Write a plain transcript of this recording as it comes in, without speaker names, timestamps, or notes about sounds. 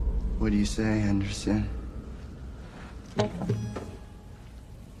What do you say, Henderson? Are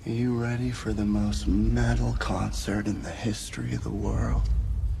you ready for the most metal concert in the history of the world?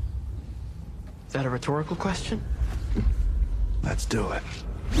 Is that a rhetorical question? Let's do it.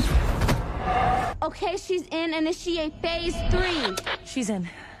 Okay, she's in. Initiate phase 3. She's in.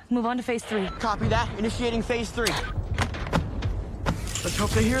 Move on to phase 3. Copy that. Initiating phase 3. Let's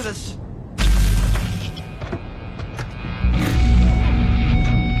hope they hear this.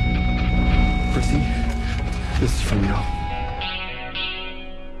 Proceed. This is from y'all.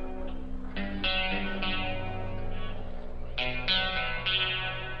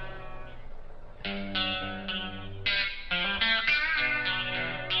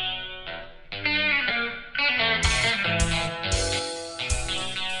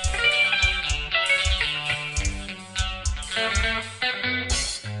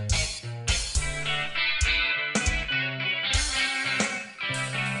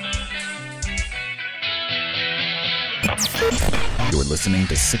 You're listening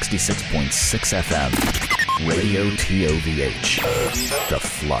to 66.6 FM, Radio TOVH, The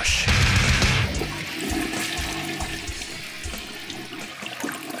Flush.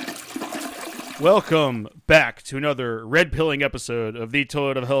 Welcome back to another red-pilling episode of the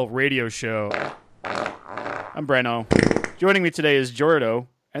Toilet of Hell radio show. I'm Breno. Joining me today is Jordo,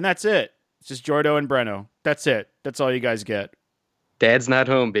 and that's it. It's just Jordo and Breno. That's it. That's all you guys get. Dad's not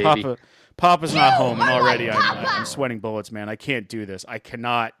home, baby. Papa's not home, and already I'm sweating bullets, man. I can't do this. I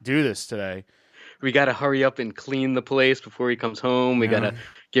cannot do this today. We got to hurry up and clean the place before he comes home. We got to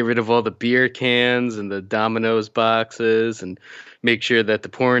get rid of all the beer cans and the Domino's boxes and make sure that the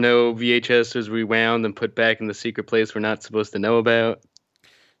porno VHS is rewound and put back in the secret place we're not supposed to know about.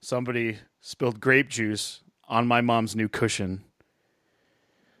 Somebody spilled grape juice on my mom's new cushion.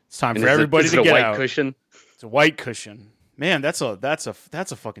 It's time And for everybody to get out. Is it a white cushion? It's a white cushion. Man, that's a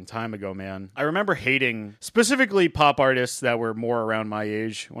fucking time ago, man. I remember hating specifically pop artists that were more around my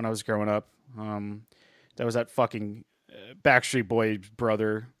age when I was growing up. That was that fucking Backstreet Boy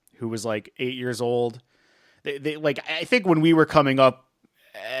brother who was like 8 years old. They like, I think when we were coming up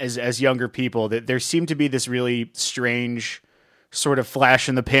as younger people, that there seemed to be this really strange sort of flash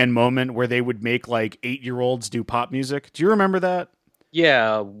in the pan moment where they would make like 8-year-olds do pop music. Do you remember that?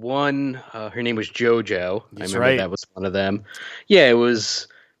 Yeah, her name was JoJo. That's I remember right. that was one of them. Yeah, it was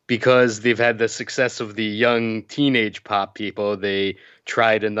because they've had the success of the young teenage pop people. They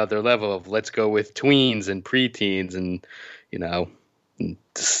tried another level of let's go with tweens and preteens and,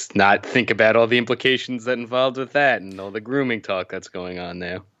 just not think about all the implications that involved with that and all the grooming talk that's going on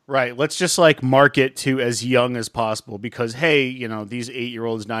now. Right. Let's just like market to as young as possible because, hey, these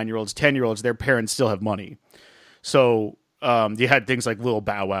 8-year-olds, 9-year-olds, 10-year-olds, their parents still have money. So you had things like Lil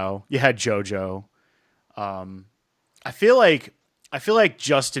Bow Wow. You had JoJo. I feel like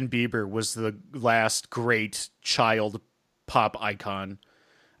Justin Bieber was the last great child pop icon.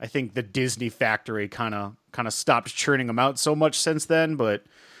 I think the Disney factory kind of stopped churning them out so much since then, but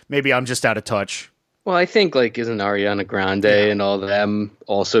maybe I'm just out of touch. Well, I think isn't Ariana Grande and all them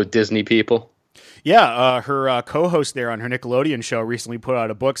also Disney people? Yeah, her co-host there on her Nickelodeon show recently put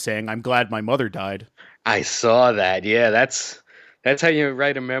out a book saying, "I'm glad my mother died." I saw that. Yeah, that's how you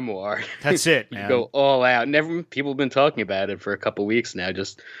write a memoir. That's it, You man. go all out. People have been talking about it for a couple weeks now,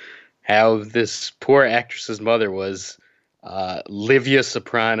 just how this poor actress's mother was Livia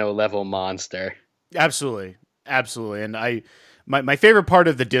Soprano level monster. Absolutely. And my favorite part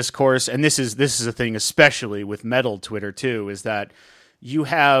of the discourse, and this is a thing especially with metal Twitter too, is that you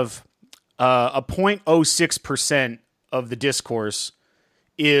have a 0.06% of the discourse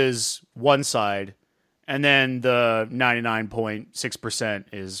is one side, and then the 99.6%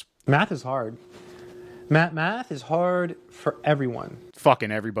 is math is hard. Math is hard for everyone.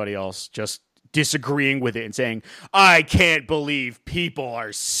 Fucking everybody else just disagreeing with it and saying, "I can't believe people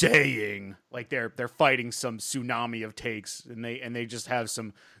are saying," like they're fighting some tsunami of takes, and they just have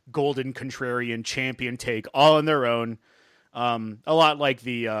some golden contrarian champion take all on their own. A lot like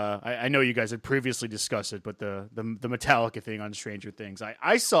the I know you guys had previously discussed it, but the Metallica thing on Stranger Things.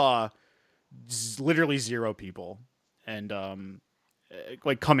 I saw literally 0 people and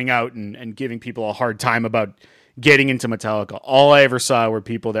like coming out and giving people a hard time about getting into Metallica. All I ever saw were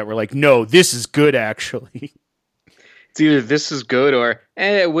people that were like, "No, this is good actually." It's either this is good or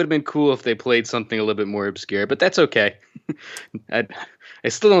it would have been cool if they played something a little bit more obscure, but that's okay. I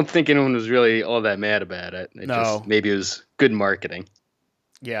still don't think anyone was really all that mad about it. Maybe it was good marketing.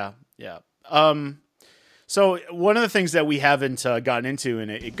 Yeah. So one of the things that we haven't gotten into in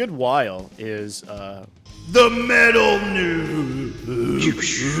a good while is the metal news.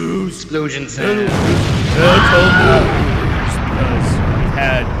 Explosion sound. Metal news. Because we've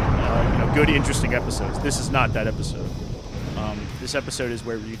had good, interesting episodes. This is not that episode. This episode is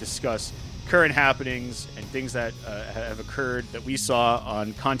where we discuss current happenings and things that have occurred that we saw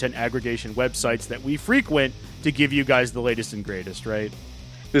on content aggregation websites that we frequent to give you guys the latest and greatest, right?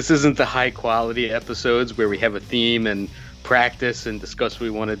 This isn't the high quality episodes where we have a theme and practice and discuss what we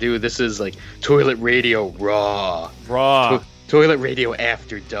want to do. This is like toilet radio raw. Toilet radio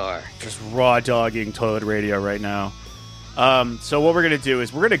after dark. Just raw dogging toilet radio right now. So what we're gonna do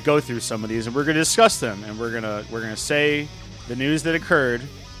is we're gonna go through some of these and we're gonna discuss them and we're gonna say the news that occurred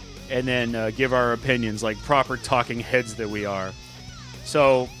and then give our opinions like proper talking heads that we are.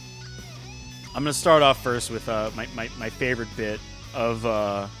 So I'm gonna start off first with my favorite bit of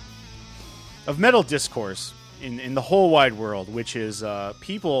metal discourse in the whole wide world, which is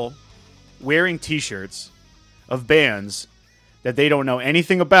people wearing T-shirts of bands that they don't know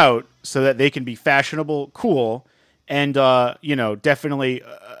anything about, so that they can be fashionable, cool, and definitely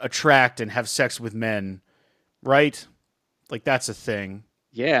attract and have sex with men, right? Like that's a thing.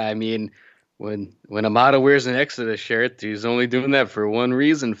 Yeah, I mean, when a model wears an Exodus shirt, he's only doing that for one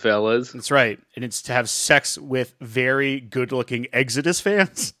reason, fellas. That's right, and it's to have sex with very good-looking Exodus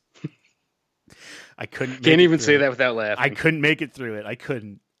fans. I couldn't. Can't even say that without laughing. I couldn't make it through it. I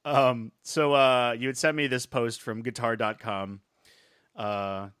couldn't. So you had sent me this post from guitar.com,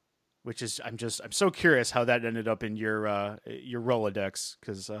 which is I'm so curious how that ended up in your Rolodex,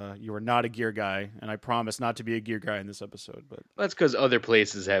 because you were not a gear guy, and I promise not to be a gear guy in this episode. But that's because other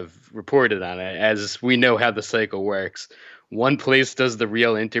places have reported on it, as we know how the cycle works. One place does the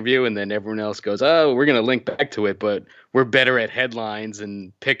real interview, and then everyone else goes, "Oh, we're gonna link back to it, but we're better at headlines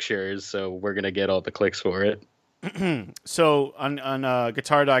and pictures, so we're gonna get all the clicks for it." So on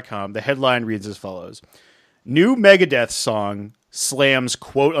guitar.com, the headline reads as follows: New Megadeth song slams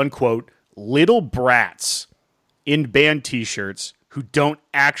quote-unquote little brats in band T-shirts who don't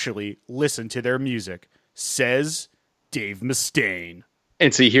actually listen to their music, says Dave Mustaine.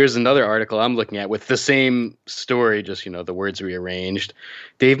 And see, here's another article I'm looking at with the same story, just, the words rearranged.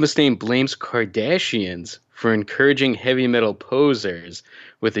 Dave Mustaine blames Kardashians for encouraging heavy metal posers,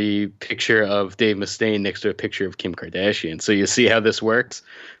 with a picture of Dave Mustaine next to a picture of Kim Kardashian. So you see how this works?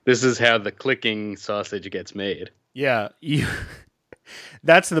 This is how the clicking sausage gets made. Yeah,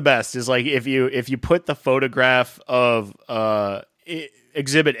 that's the best. Is like if you put the photograph of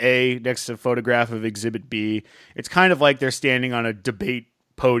Exhibit A next to a photograph of Exhibit B, it's kind of like they're standing on a debate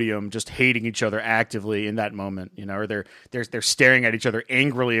podium, just hating each other actively in that moment, or they're staring at each other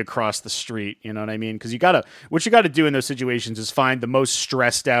angrily across the street. You know what I mean? Because what you gotta do in those situations is find the most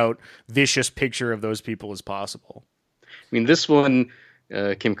stressed out, vicious picture of those people as possible. I mean, this one,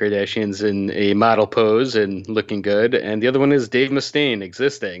 Kim Kardashian's in a model pose and looking good, and the other one is Dave Mustaine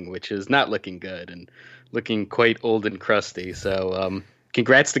existing, which is not looking good and looking quite old and crusty. So,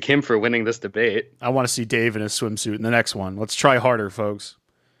 congrats to Kim for winning this debate. I want to see Dave in his swimsuit in the next one. Let's try harder, folks.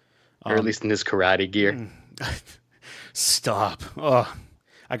 Or at least in his karate gear. Stop. Oh,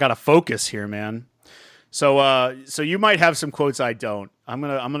 I gotta focus here, man. So you might have some quotes I don't. I'm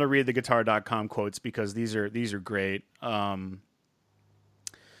gonna read the guitar.com quotes because these are great.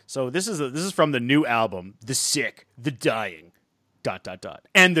 So this is from the new album, The Sick, The Dying, ...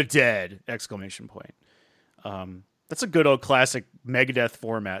 and The Dead! ! That's a good old classic Megadeth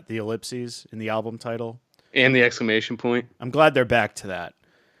format, the ellipses in the album title. And the exclamation point. I'm glad they're back to that.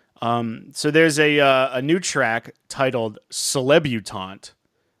 So there's a new track titled Celebutante,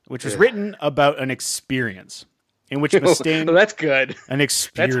 which was written about an experience in which Mustaine... Oh, that's good. An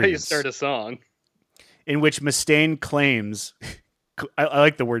experience. That's how you start a song. In which Mustaine claims... I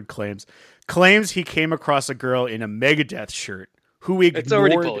like the word claims. Claims he came across a girl in a Megadeth shirt who ignored... It's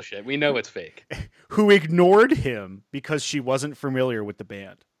already bullshit. We know it's fake. Who ignored him because she wasn't familiar with the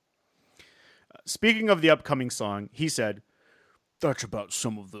band. Speaking of the upcoming song, he said, "That's about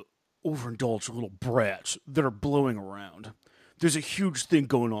some of the overindulged little brats that are blowing around. There's a huge thing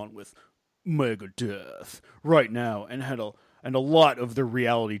going on with Megadeth right now, and a lot of the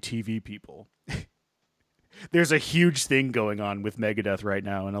reality TV people." There's a huge thing going on with Megadeth right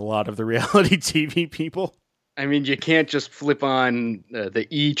now, and a lot of the reality TV people. I mean, you can't just flip on the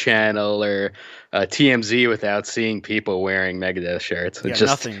E! channel or TMZ without seeing people wearing Megadeth shirts. It's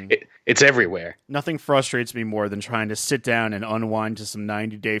it's everywhere. Nothing frustrates me more than trying to sit down and unwind to some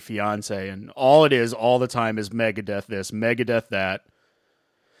 90 Day Fiance, and all it is all the time is Megadeth this, Megadeth that.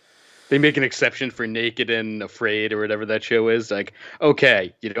 They make an exception for Naked and Afraid or whatever that show is. Like,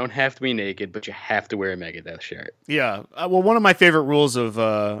 okay, you don't have to be naked, but you have to wear a Megadeth shirt. Yeah. Well, one of my favorite rules of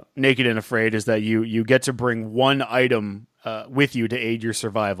Naked and Afraid is that you get to bring one item with you to aid your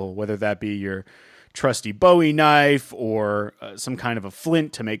survival, whether that be your trusty Bowie knife or some kind of a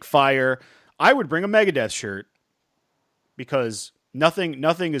flint to make fire, I would bring a Megadeth shirt, because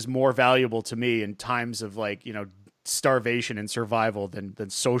nothing is more valuable to me in times of like, you know, starvation and survival than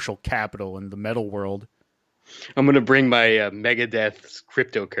social capital in the metal world. I'm going to bring my Megadeth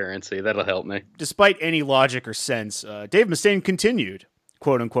cryptocurrency. That'll help me. Despite any logic or sense, Dave Mustaine continued,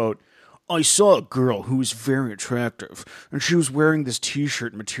 quote unquote, "I saw a girl who was very attractive, and she was wearing this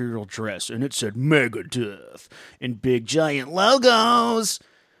t-shirt material dress, and it said Megadeth in big giant logos.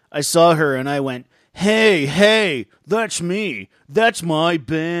 I saw her and I went, hey, that's me. That's my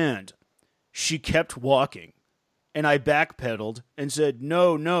band." She kept walking, and I backpedaled and said,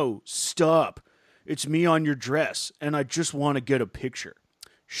 no, stop. It's me on your dress, and I just want to get a picture.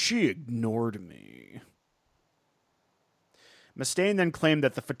 She ignored me. Mustaine then claimed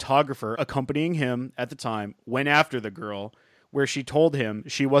that the photographer accompanying him at the time went after the girl, where she told him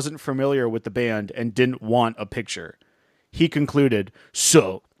she wasn't familiar with the band and didn't want a picture. He concluded,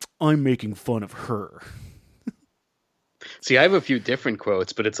 "So, I'm making fun of her." See, I have a few different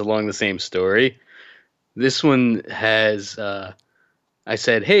quotes, but it's along the same story. This one has, I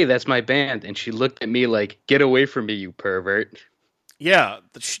said, "Hey, that's my band." And she looked at me like, "Get away from me, you pervert." Yeah,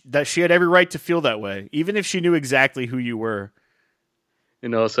 that she had every right to feel that way, even if she knew exactly who you were.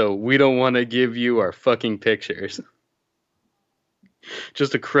 And also, "We don't want to give you our fucking pictures."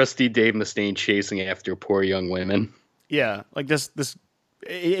 Just a crusty Dave Mustaine chasing after poor young women. Yeah, like this.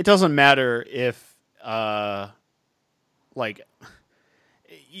 It doesn't matter if, like,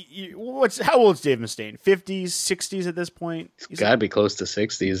 how old is Dave Mustaine? 50s, 60s at this point? He's got to be close to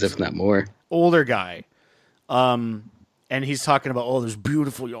 60s, if not more. Older guy. And he's talking about, this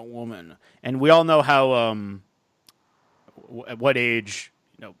beautiful young woman. And we all know how, at what age,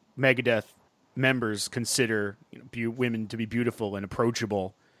 you know, Megadeth members consider, you know, women to be beautiful and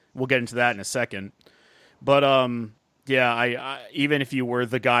approachable. We'll get into that in a second. But, yeah, I even if you were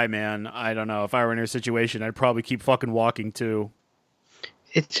the guy, man, I don't know. If I were in her situation, I'd probably keep fucking walking too.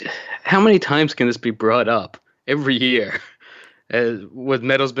 How many times can this be brought up every year? What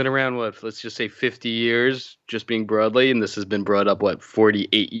metal's been around, let's just say 50 years, just being broadly, and this has been brought up,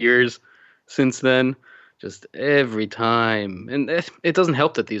 48 years since then? Just every time. And it doesn't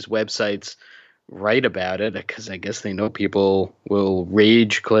help that these websites write about it, because I guess they know people will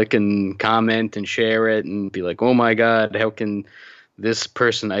rage click and comment and share it and be like, "Oh my God, how can this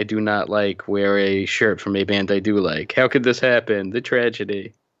person I do not like wear a shirt from a band I do like? How could this happen? The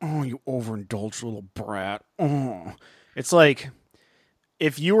tragedy." Oh, you overindulged little brat. Oh. It's like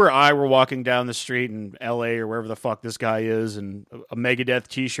if you or I were walking down the street in LA or wherever the fuck this guy is and a Megadeth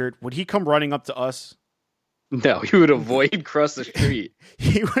t-shirt, would he come running up to us? No, he would avoid cross the street.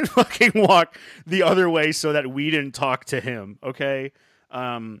 He would fucking walk the other way so that we didn't talk to him, okay?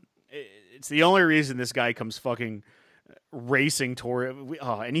 It's the only reason this guy comes fucking racing toward it.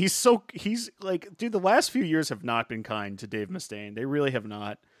 And he's like, dude, the last few years have not been kind to Dave Mustaine. They really have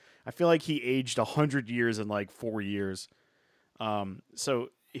not. I feel like he aged 100 years in like 4 years. So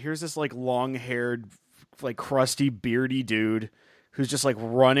here's this like long-haired, like crusty, beardy dude who's just like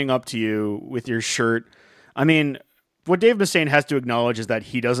running up to you with your shirt. I mean, what Dave Mustaine has to acknowledge is that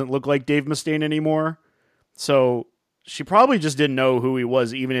he doesn't look like Dave Mustaine anymore. So she probably just didn't know who he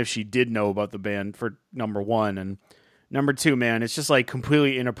was, even if she did know about the band, for number one. And number two, man, it's just like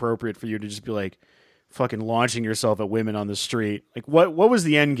completely inappropriate for you to just be like fucking launching yourself at women on the street. Like what was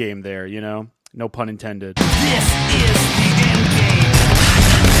the end game there, you know? No pun intended. This is the end game.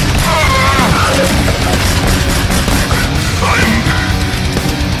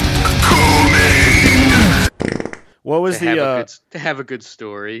 What was to have a good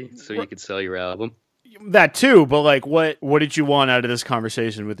story so you could sell your album? That too, but like what did you want out of this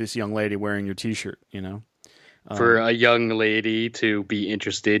conversation with this young lady wearing your t-shirt, you know? For a young lady to be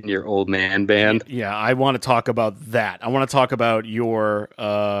interested in your old man band? Yeah, I want to talk about that. I want to talk about your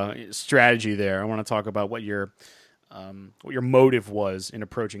strategy there. I want to talk about what your motive was in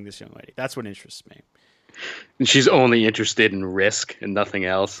approaching this young lady. That's what interests me. And she's only interested in Risk and nothing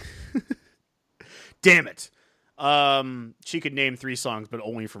else. Damn it. She could name 3 songs, but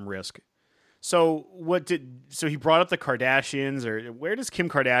only from Risk. So he brought up the Kardashians, or where does Kim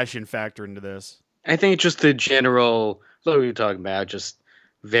Kardashian factor into this? I think just the general, what are we talking about? Just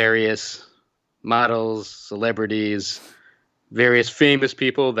various models, celebrities, various famous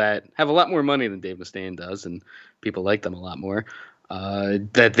people that have a lot more money than Dave Mustaine does, and people like them a lot more,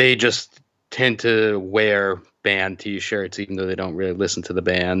 that they just tend to wear band t-shirts even though they don't really listen to the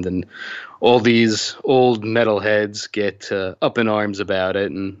band, and all these old metalheads get up in arms about it,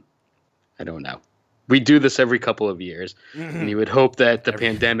 and I don't know. we do this every couple of years, and you would hope that the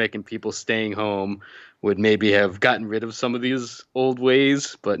pandemic and people staying home would maybe have gotten rid of some of these old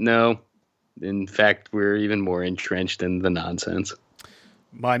ways, but no. In fact, we're even more entrenched in the nonsense.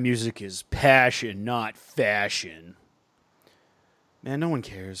 My music is passion, not fashion. Man, no one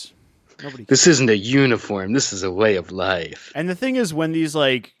cares. Nobody cares. This isn't a uniform. This is a way of life. And the thing is, when these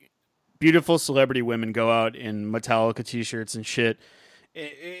like beautiful celebrity women go out in Metallica t-shirts and shit,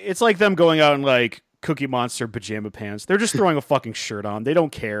 it's like them going out in like Cookie Monster pajama pants. They're just throwing a fucking shirt on. They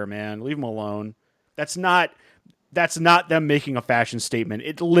don't care, man. Leave them alone. That's not them making a fashion statement.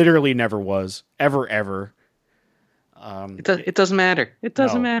 It literally never was. Ever. It doesn't matter. It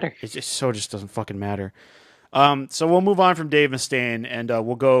doesn't matter. It just doesn't fucking matter. So we'll move on from Dave Mustaine, and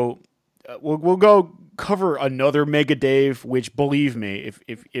we'll go cover another Mega Dave. Which, believe me,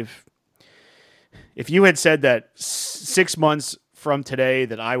 if you had said that 6 months from today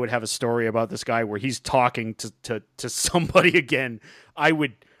that I would have a story about this guy where he's talking to somebody again, I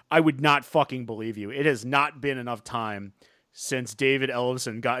would not fucking believe you. It has not been enough time since David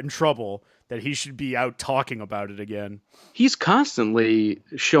Ellefson got in trouble that he should be out talking about it again. He's constantly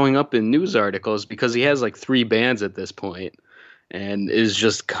showing up in news articles because he has like 3 bands at this point and is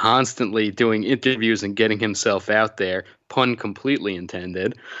just constantly doing interviews and getting himself out there, pun completely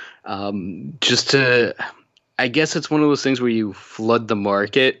intended. I guess it's one of those things where you flood the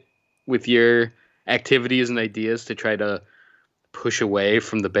market with your activities and ideas to try to push away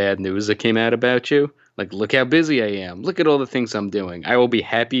from the bad news that came out about you. Like, look how busy I am. Look at all the things I'm doing. I will be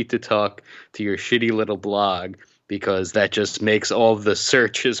happy to talk to your shitty little blog because that just makes all the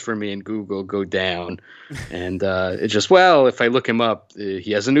searches for me in Google go down. And it's just, well, if I look him up,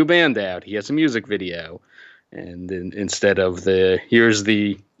 he has a new band out. He has a music video. And then instead of here's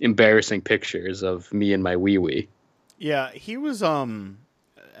the embarrassing pictures of me and my wee-wee. Yeah, he was, and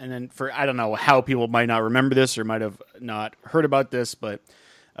then I don't know how people might not remember this or might have not heard about this, but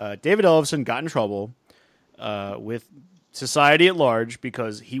David Ellefson got in trouble with society at large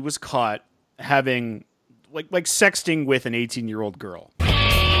because he was caught having like sexting with an 18-year-old girl. Well,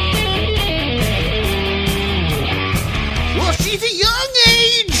 she's a young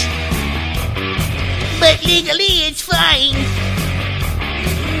age, but legally it's fine.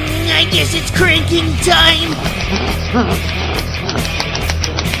 I guess it's cranking time.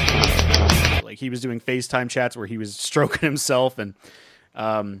 Like he was doing FaceTime chats where he was stroking himself, and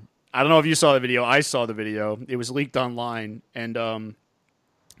I don't know if you saw the video. I saw the video. It was leaked online, and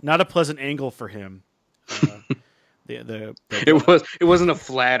not a pleasant angle for him. It wasn't a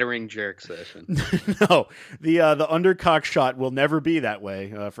flattering jerk session. No, the undercock shot will never be that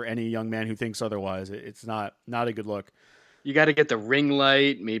way for any young man who thinks otherwise. It's not a good look. You got to get the ring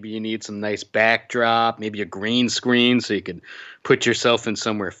light. Maybe you need some nice backdrop. Maybe a green screen so you can put yourself in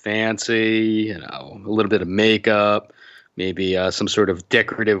somewhere fancy. A little bit of makeup. Maybe some sort of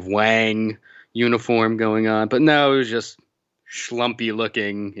decorative Wang uniform going on. But no, it was just schlumpy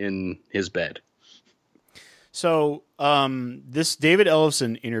looking in his bed. So this David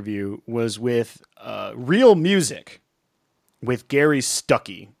Ellefson interview was with Real Music with Gary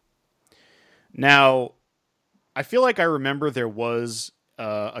Stuckey. Now, I feel like I remember there was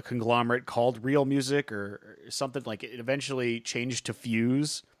a conglomerate called Real Music or something, like it eventually changed to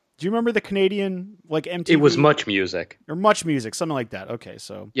Fuse. Do you remember the Canadian, like MTV? It was Much Music. Or Much Music, something like that. Okay,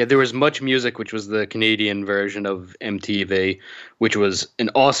 so. Yeah, there was Much Music, which was the Canadian version of MTV, which was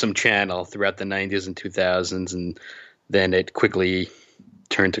an awesome channel throughout the 90s and 2000s, and then it quickly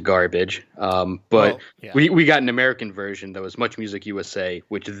turned to garbage. We got an American version that was Much Music USA,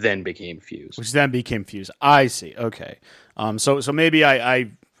 which then became Fuse. I see. Okay. So maybe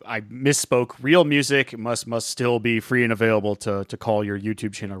I misspoke. Real Music must still be free and available to call your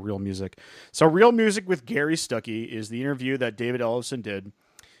YouTube channel Real Music. So Real Music with Gary Stuckey is the interview that David Ellefson did.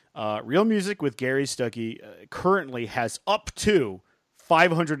 Real Music with Gary Stuckey currently has up to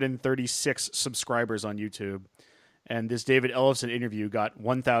 536 subscribers on YouTube. And this David Ellefson interview got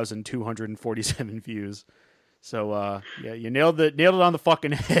 1,247 views. So, you nailed it on the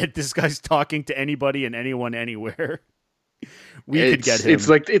fucking head. This guy's talking to anybody and anyone anywhere. Could get him. It's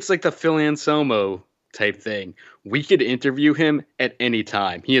like the Phil Anselmo type thing. We could interview him at any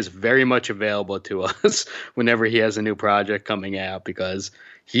time. He is very much available to us whenever he has a new project coming out because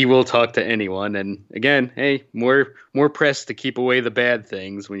he will talk to anyone. And again, hey, more press to keep away the bad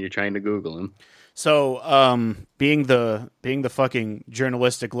things when you're trying to Google him. So, being the fucking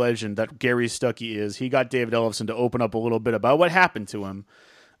journalistic legend that Gary Stuckey is, he got David Ellefson to open up a little bit about what happened to him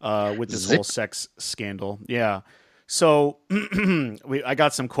with this whole sex scandal. Yeah. So, I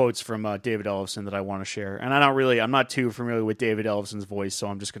got some quotes from David Ellefson that I want to share, and I'm not too familiar with David Ellefson's voice, so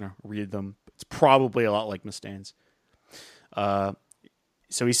I'm just gonna read them It's probably a lot like Mustaine's. So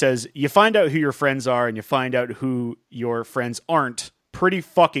he says, you find out who your friends are and you find out who your friends aren't pretty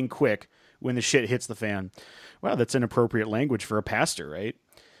fucking quick when the shit hits the fan. Wow, that's inappropriate language for a pastor, right?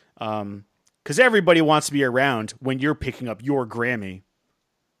 Because everybody wants to be around when you're picking up your Grammy.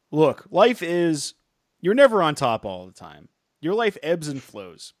 Look, life is, you're never on top all the time. Your life ebbs and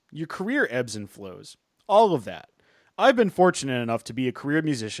flows. Your career ebbs and flows. All of that. I've been fortunate enough to be a career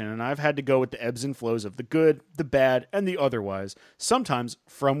musician, and I've had to go with the ebbs and flows of the good, the bad, and the otherwise. Sometimes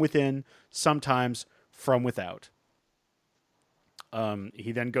from within, sometimes from without.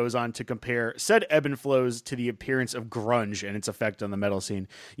 He then goes on to compare said ebb and flows to the appearance of grunge and its effect on the metal scene.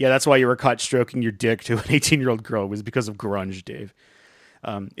 Yeah, that's why you were caught stroking your dick to an 18-year-old girl. It was because of grunge, Dave.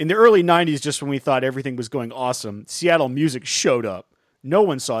 In the early 90s, just when we thought everything was going awesome, Seattle music showed up. No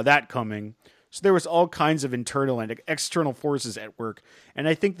one saw that coming. So there was all kinds of internal and external forces at work. And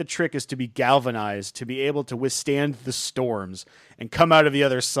I think the trick is to be galvanized, to be able to withstand the storms and come out of the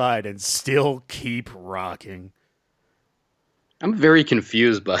other side and still keep rocking. I'm very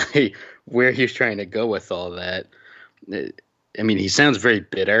confused by where he's trying to go with all that. I mean, he sounds very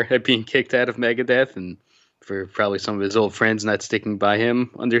bitter at being kicked out of Megadeth and for probably some of his old friends not sticking by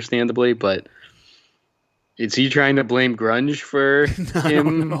him, understandably. But is he trying to blame grunge for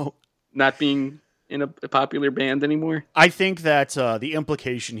him not being in a popular band anymore? I think that the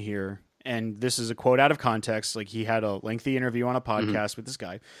implication here, and this is a quote out of context, like he had a lengthy interview on a podcast with this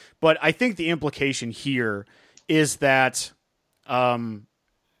guy, but I think the implication here is that bad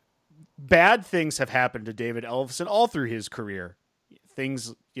things have happened to David Ellefson all through his career.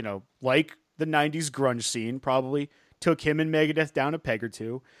 Things, like the 90s grunge scene probably took him and Megadeth down a peg or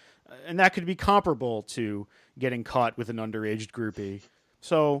two, and that could be comparable to getting caught with an underage groupie.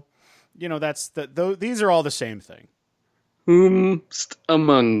 So, these are all the same thing. Whomst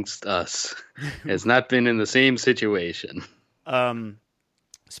amongst us has not been in the same situation?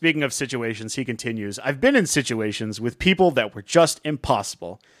 Speaking of situations, he continues, I've been in situations with people that were just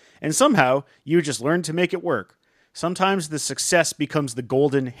impossible, and somehow you just learn to make it work. Sometimes the success becomes the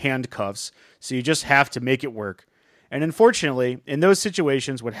golden handcuffs, so you just have to make it work. And unfortunately, in those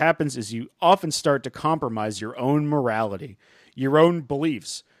situations, what happens is you often start to compromise your own morality, your own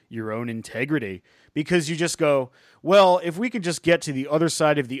beliefs, your own integrity, because you just go, well, if we can just get to the other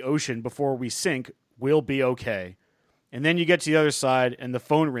side of the ocean before we sink, we'll be okay. And then you get to the other side and the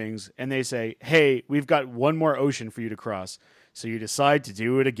phone rings and they say, hey, we've got one more ocean for you to cross. So you decide to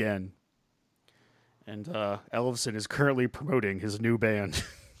do it again. And Ellefson is currently promoting his new band.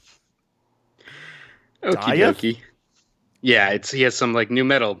 Okie dokie. Yeah, he has some new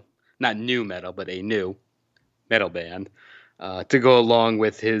metal, not new metal, but a new metal band to go along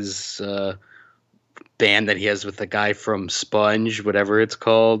with his band that he has with the guy from Sponge, whatever it's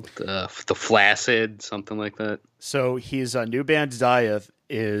called, the Flaccid, something like that. So his new band Dieth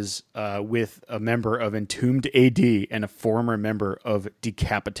is with a member of Entombed AD and a former member of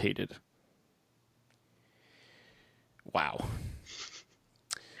Decapitated. Wow.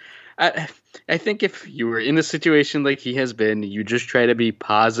 I think if you were in a situation like he has been, you just try to be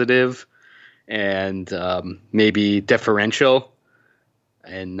positive and maybe deferential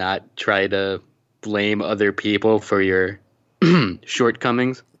and not try to blame other people for your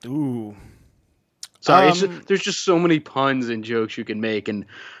shortcomings. Ooh. Sorry, there's just so many puns and jokes you can make, and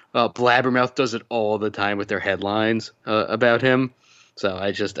Blabbermouth does it all the time with their headlines about him. So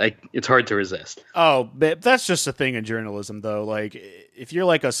it's hard to resist. Oh, but that's just a thing in journalism, though. Like, if you're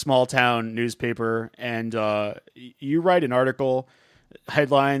like a small town newspaper and you write an article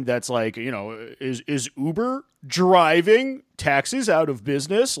headline that's like, is Uber driving taxis out of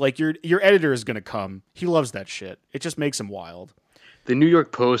business? Like, your editor is going to come. He loves that shit. It just makes him wild. The New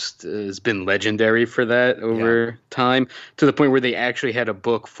York Post has been legendary for that over time, to the point where they actually had a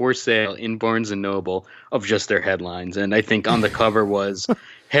book for sale in Barnes & Noble of just their headlines. And I think on the cover was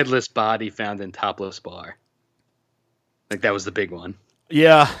headless body found in topless bar. Like, that was the big one.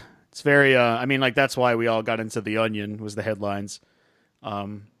 Yeah, it's very, that's why we all got into The Onion, was the headlines.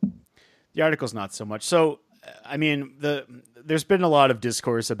 The article's not so much. So, there's been a lot of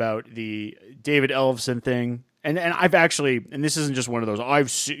discourse about the David Ellefson thing. And I've actually, and this isn't just one of those,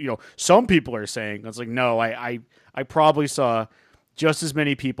 some people are saying, it's like, no, I probably saw just as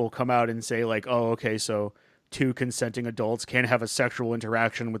many people come out and say like, oh, okay, so two consenting adults can't have a sexual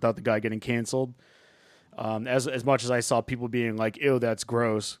interaction without the guy getting canceled. As much as I saw people being like, ew, that's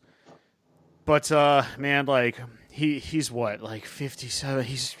gross. But, man, like, he's what, like 57?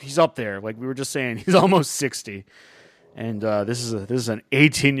 He's up there. Like we were just saying, he's almost 60. And this is an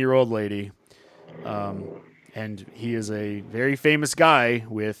 18-year-old lady. And he is a very famous guy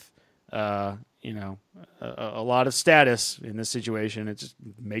with you know, a lot of status in this situation. It just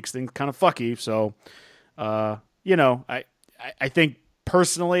makes things kind of fucky. So, you know, I think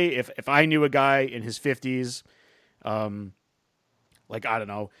personally, if I knew a guy in his 50s, like, I don't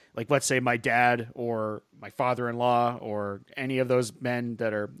know, like let's say my dad or my father-in-law or any of those men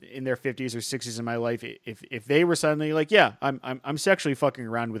that are in their 50s or 60s in my life, if they were suddenly like, yeah, I'm sexually fucking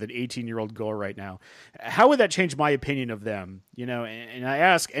around with an 18-year-old girl right now, how would that change my opinion of them? You know, and I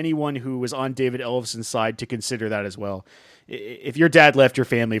ask anyone who was on David Ellefson's side to consider that as well. If your dad left your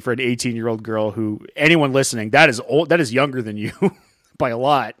family for an 18-year-old girl, who anyone listening, that is old, that is younger than you by a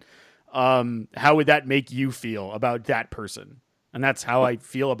lot. How would that make you feel about that person? And that's how I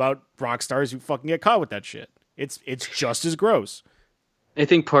feel about rock stars who fucking get caught with that shit. It's just as gross. I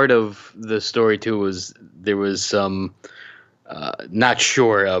think part of the story too was there was some not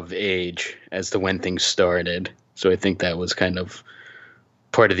sure of age as to when things started. So I think that was kind of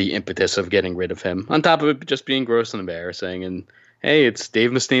part of the impetus of getting rid of him. On top of it just being gross and embarrassing. And hey, it's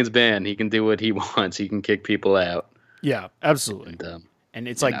Dave Mustaine's band. He can do what he wants. He can kick people out. Yeah, absolutely. And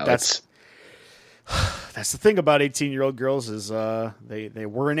it's like that's the thing about 18-year-old girls is they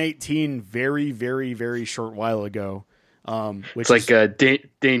weren't 18 very, very, very short while ago. Which it's like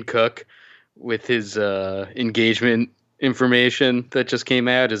Dane Cook with his engagement information that just came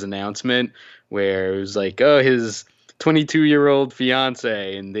out, his announcement, where it was like, oh, his 22-year-old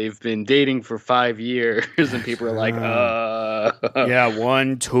fiance, and they've been dating for 5 years, and people are like, yeah,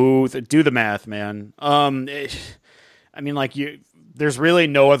 1, 2, do the math, man. I mean, like there's really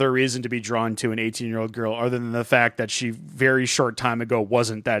no other reason to be drawn to an 18-year-old girl other than the fact that she very short time ago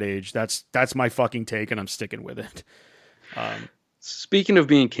wasn't that age. That's my fucking take, and I'm sticking with it. Speaking of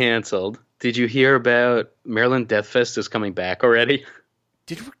being canceled, did you hear about Maryland Deathfest is coming back already?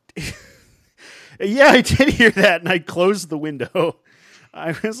 Yeah, I did hear that, and I closed the window.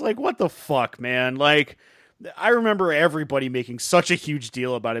 I was like, what the fuck, man? Like, I remember everybody making such a huge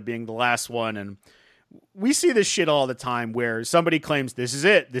deal about it being the last one, and we see this shit all the time where somebody claims this is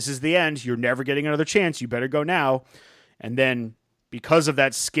it, this is the end, you're never getting another chance, you better go now. And then because of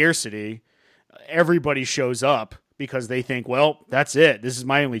that scarcity, everybody shows up because they think, well, that's it, this is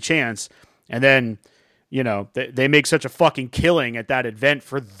my only chance. And then, you know, they make such a fucking killing at that event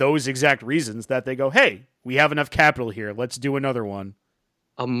for those exact reasons that they go, hey, we have enough capital here, let's do another one.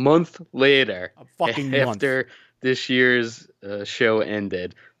 A month later, after this year's show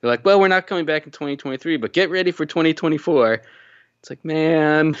ended, they're like, well, we're not coming back in 2023, but get ready for 2024. It's like,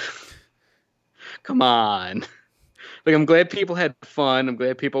 man, come on. Like, I'm glad people had fun. I'm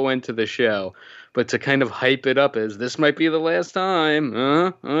glad people went to the show. But to kind of hype it up as this might be the last time.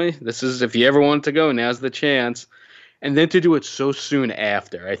 This is, if you ever want to go, now's the chance. And then to do it so soon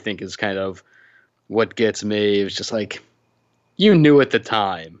after, I think is kind of what gets me. It's just like, you knew at the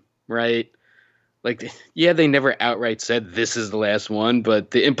time, right? Like, yeah, they never outright said this is the last one, but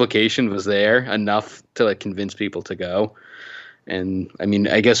the implication was there enough to like convince people to go. And I mean,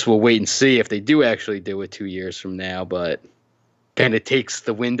 I guess we'll wait and see if they do actually do it 2 years from now, but kind of takes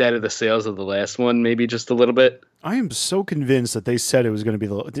the wind out of the sails of the last one, maybe just a little bit. I am so convinced that they said it was going to be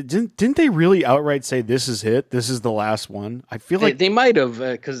the. Didn't they really outright say this is it? This is the last one. I feel like they might have,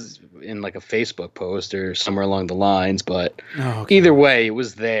 because in like a Facebook post or somewhere along the lines. But Either way, it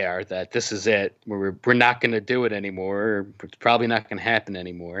was there that this is it. We're not going to do it anymore. Or it's probably not going to happen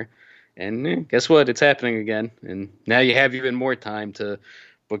anymore. And guess what? It's happening again. And now you have even more time to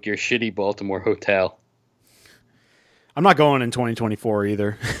book your shitty Baltimore hotel. I'm not going in 2024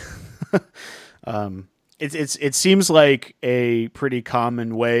 either. It seems like a pretty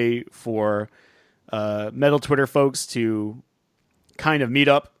common way for metal Twitter folks to kind of meet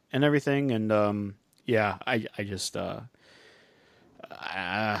up and everything. And yeah, I just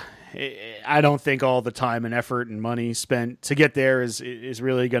I don't think all the time and effort and money spent to get there is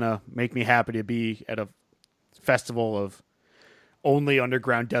really gonna make me happy to be at a festival of only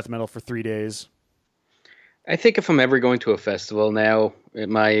underground death metal for 3 days. I think if I'm ever going to a festival now at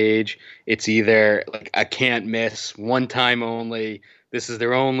my age, it's either like I can't miss, one time only, this is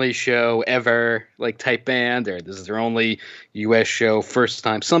their only show ever, like type band, or this is their only US show, first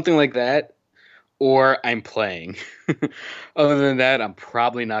time, something like that, or I'm playing. Other than that, I'm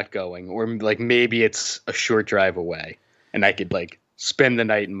probably not going, or like maybe it's a short drive away and I could like spend the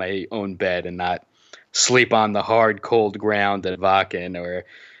night in my own bed and not sleep on the hard, cold ground at Vakken, or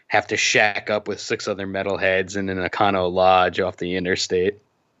have to shack up with 6 other metalheads in an Econo lodge off the interstate.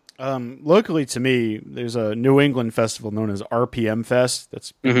 Locally to me, there's a New England festival known as RPM Fest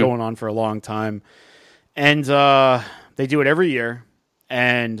that's been going on for a long time. And they do it every year.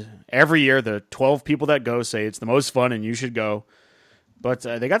 And every year, the 12 people that go say it's the most fun and you should go. But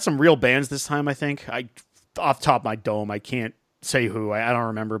they got some real bands this time, I think. Off the top of my dome, I can't say who. I don't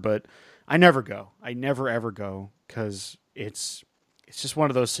remember, but I never go. I never, ever go because it's just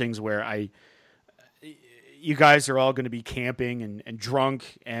one of those things where you guys are all going to be camping and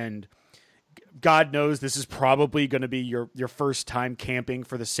drunk, and God knows this is probably going to be your first time camping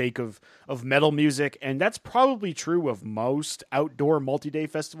for the sake of metal music. And that's probably true of most outdoor multi-day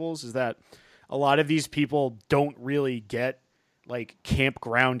festivals, is that a lot of these people don't really get like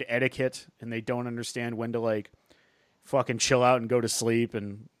campground etiquette, and they don't understand when to like fucking chill out and go to sleep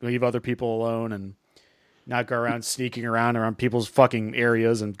and leave other people alone and not go around sneaking around people's fucking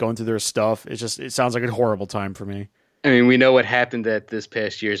areas and going through their stuff. It sounds like a horrible time for me. I mean, we know what happened at this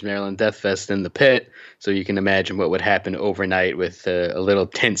past year's Maryland Death Fest in the pit, so you can imagine what would happen overnight with a little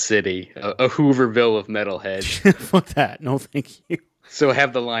tent city, a Hooverville of metalheads. Fuck that. No, thank you. So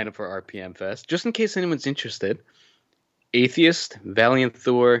have the lineup for RPM Fest, just in case anyone's interested. Atheist, Valiant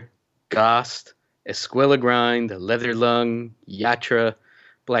Thor, Ghost, Esquila Grind, Leather Lung, Yatra,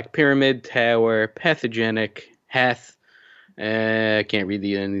 Black Pyramid, Tower, Pathogenic, Hath. I can't read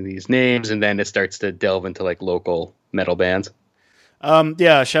any of these names, and then it starts to delve into like local metal bands.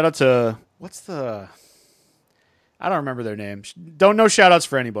 Yeah, shout out to I don't remember their names. Don't know shout outs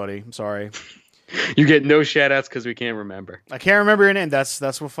for anybody. I'm sorry. You get no shout outs because we can't remember. I can't remember your name. That's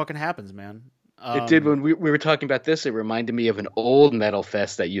what fucking happens, man. It did when we were talking about this. It reminded me of an old metal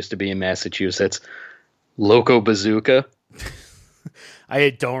fest that used to be in Massachusetts, Loco Bazooka. I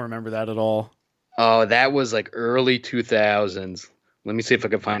don't remember that at all. Oh, that was like early 2000s. Let me see if I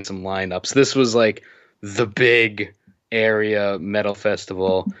can find some lineups. This was like the big area metal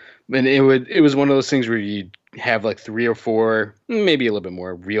festival. And it was one of those things where you'd have like 3 or 4, maybe a little bit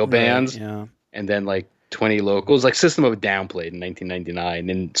more real bands. Right, yeah. And then like 20 locals. Like System of a Down played in 1999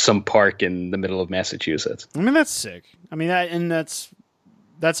 in some park in the middle of Massachusetts. I mean, that's sick. I mean, that's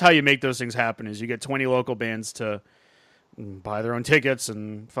how you make those things happen, is you get 20 local bands to buy their own tickets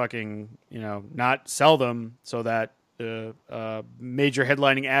and fucking, not sell them, so that major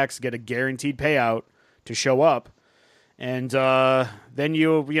headlining acts get a guaranteed payout to show up. And then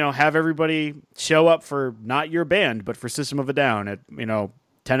you have everybody show up for not your band, but for System of a Down at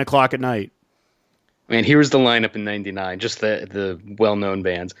 10 o'clock at night. Man, here's the lineup in 99, just the well-known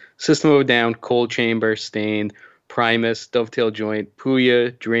bands. System of a Down, Cold Chamber, Stained, Primus, Dovetail Joint,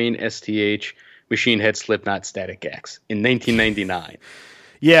 Puya, Drain, STH, Machine Head, Slipknot, Static X in 1999.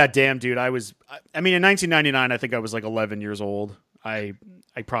 Yeah, damn, dude. In 1999, I think I was like 11 years old. I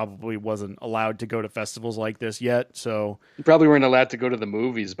probably wasn't allowed to go to festivals like this yet, so... You probably weren't allowed to go to the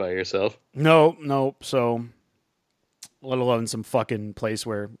movies by yourself. No, so... Let alone some fucking place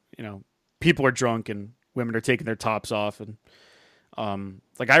where, people are drunk and women are taking their tops off. And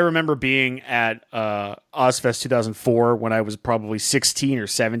I remember being at Ozfest 2004 when I was probably 16 or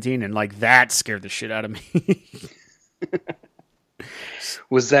 17, and like that scared the shit out of me.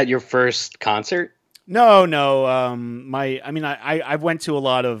 Was that your first concert? No. I went to a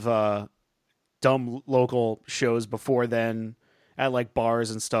lot of dumb local shows before then at like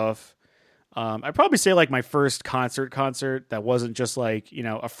bars and stuff. I'd probably say like my first concert that wasn't just like,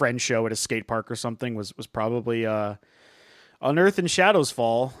 a friend show at a skate park or something was probably Unearth and Shadows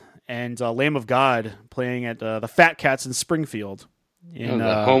Fall and Lamb of God playing at the Fat Cats in Springfield. In the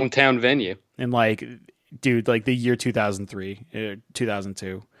hometown venue. In like, dude, like the year 2003,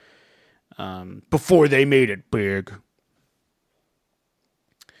 2002. Before they made it big.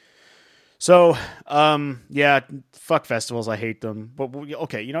 So, yeah, fuck festivals. I hate them. But,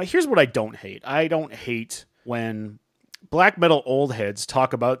 okay, here's what I don't hate. I don't hate when black metal old heads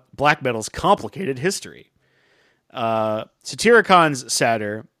talk about black metal's complicated history. Satyricons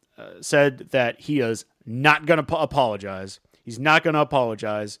Satyr said that he is not going to apologize. He's not going to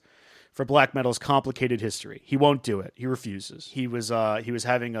apologize for black metal's complicated history. He won't do it. He refuses. He was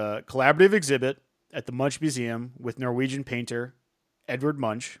having a collaborative exhibit at the Munch Museum with Norwegian painter Edvard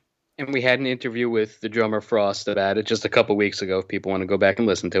Munch. And we had an interview with the drummer Frost about it just a couple weeks ago, if people want to go back and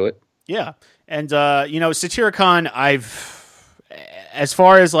listen to it. Yeah. And, Satyricon, as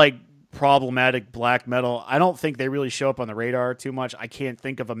far as like problematic black metal, I don't think they really show up on the radar too much. I can't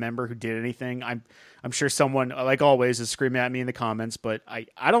think of a member who did anything. I'm sure someone, like always, is screaming at me in the comments, but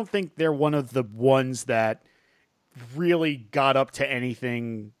I don't think they're one of the ones that really got up to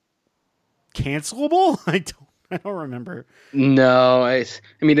anything cancelable. I don't remember. No, I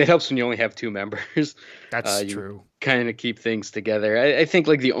mean, it helps when you only have 2 members. That's true. Kind of keep things together. I think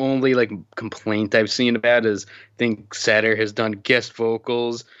like the only like complaint I've seen about is I think Satyr has done guest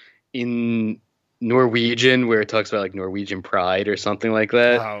vocals in Norwegian, where it talks about like Norwegian pride or something like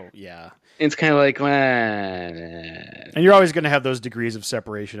that. Oh, yeah. And it's kind of like, and you're always going to have those degrees of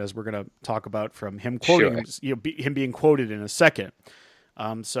separation, as we're going to talk about from him quoting, him being quoted in a second.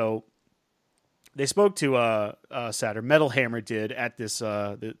 So they spoke to Saturn. Metal Hammer did at this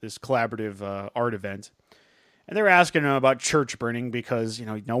this collaborative art event, and they were asking him about church burning because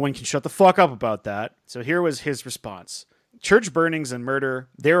no one can shut the fuck up about that. So here was his response. Church burnings and murder,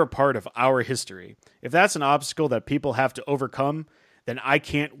 they're a part of our history. If that's an obstacle that people have to overcome, then I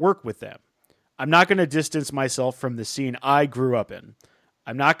can't work with them. I'm not going to distance myself from the scene I grew up in.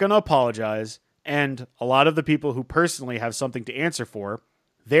 I'm not going to apologize, and a lot of the people who personally have something to answer for,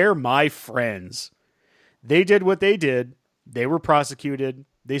 they're my friends. They did what they did, they were prosecuted,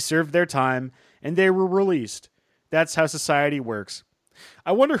 they served their time, and they were released. That's how society works.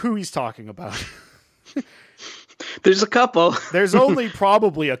 I wonder who he's talking about. There's a couple. There's only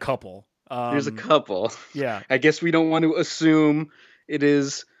probably a couple. There's a couple. Yeah. I guess we don't want to assume it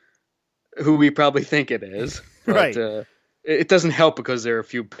is who we probably think it is. But, right. It doesn't help because there are a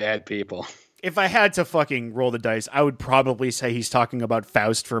few bad people. If I had to fucking roll the dice, I would probably say he's talking about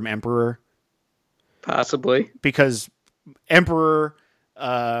Faust from Emperor. Possibly. Because Emperor,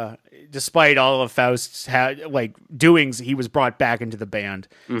 despite all of Faust's doings, he was brought back into the band.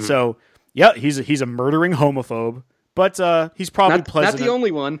 Mm-hmm. So, yeah, he's a murdering homophobe. But he's probably pleasant. Not the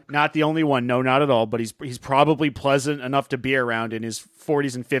only one. Not the only one. No, not at all. But he's probably pleasant enough to be around in his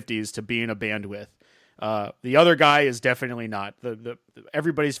 40s and 50s to be in a band with. The other guy is definitely not. The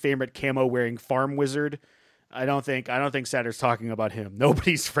everybody's favorite camo wearing farm wizard. I don't think Saturn's talking about him.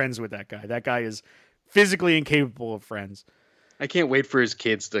 Nobody's friends with that guy. That guy is physically incapable of friends. I can't wait for his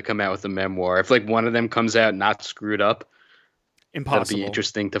kids to come out with a memoir. If one of them comes out not screwed up, impossible. That'd be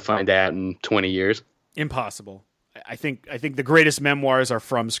interesting to find out in 20 years. Impossible. I think the greatest memoirs are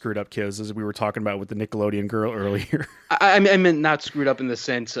from screwed up kids, as we were talking about with the Nickelodeon girl earlier. I meant not screwed up in the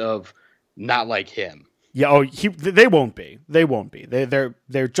sense of not like him. Yeah. Oh, they won't be. They won't be.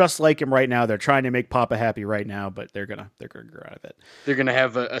 They're just like him right now. They're trying to make Papa happy right now, but they're gonna grow out of it. They're gonna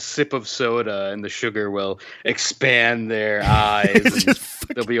have a sip of soda, and the sugar will expand their eyes.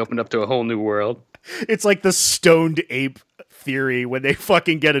 They'll be opened up to a whole new world. It's like the stoned ape theory when they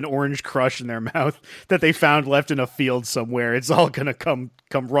fucking get an orange crush in their mouth that they found left in a field somewhere. It's all gonna come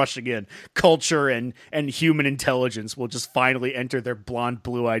rushing in. Culture and human intelligence will just finally enter their blonde,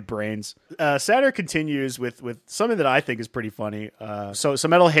 blue-eyed brains. Saturn continues with something that I think is pretty funny. So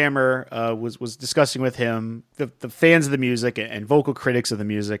Metal Hammer was discussing with him the fans of the music and vocal critics of the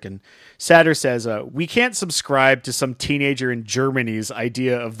music, and Saturn says, we can't subscribe to some teenager in Germany's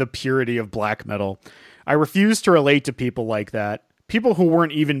idea of the purity of black metal. I refuse to relate to people like that. People who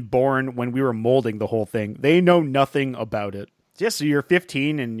weren't even born when we were molding the whole thing. They know nothing about it. Yeah, so you're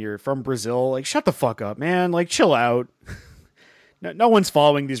 15 and you're from Brazil. Shut the fuck up, man. Chill out. No one's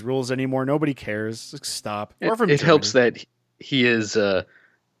following these rules anymore. Nobody cares. Stop. It helps that he is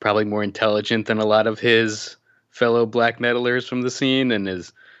probably more intelligent than a lot of his fellow black metalers from the scene and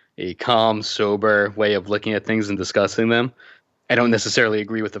is a calm, sober way of looking at things and discussing them. I don't necessarily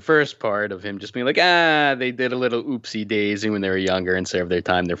agree with the first part of him just being they did a little oopsie daisy when they were younger and served their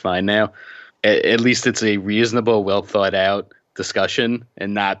time. They're fine now. At least it's a reasonable, well thought out discussion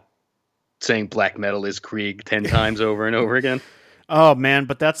and not saying black metal is Krieg 10 times over and over again. Oh man,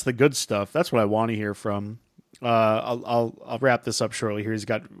 but that's the good stuff. That's what I want to hear from. I'll wrap this up shortly here.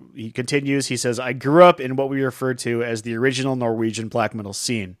 He continues. He says, I grew up in what we refer to as the original Norwegian black metal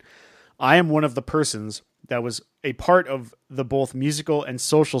scene. I am one of the persons that was a part of the both musical and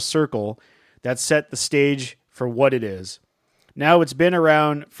social circle that set the stage for what it is. Now it's been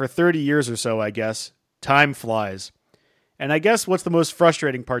around for 30 years or so, I guess. Time flies. And I guess what's the most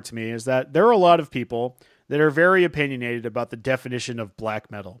frustrating part to me is that there are a lot of people that are very opinionated about the definition of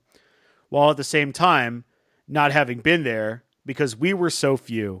black metal, while at the same time not having been there because we were so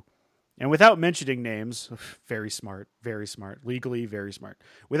few. And without mentioning names, very smart, legally very smart.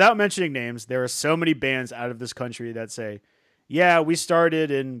 Without mentioning names, there are so many bands out of this country that say, yeah, we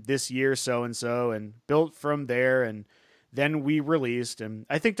started in this year so-and-so and built from there and then we released. And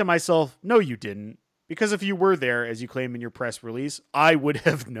I think to myself, no, you didn't. Because if you were there, as you claim in your press release, I would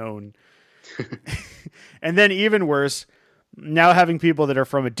have known. And then even worse, now having people that are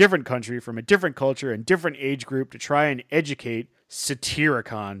from a different country, from a different culture and different age group to try and educate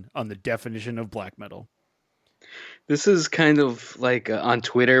Satyricon on the definition of black metal. This is kind of like on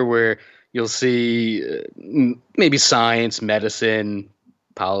Twitter where you'll see maybe science, medicine,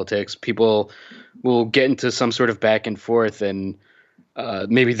 politics. People will get into some sort of back and forth and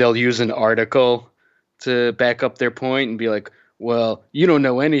maybe they'll use an article to back up their point and be like, well, you don't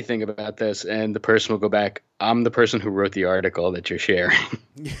know anything about this. And the person will go back, I'm the person who wrote the article that you're sharing.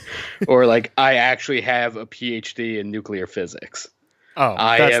 Or like, I actually have a PhD in nuclear physics. Oh,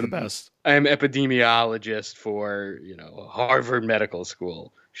 that's the best. I am epidemiologist for, Harvard Medical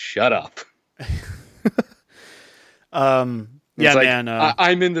School. Shut up. Yeah, like, man.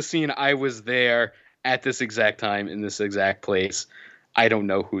 I'm in the scene. I was there at this exact time in this exact place. I don't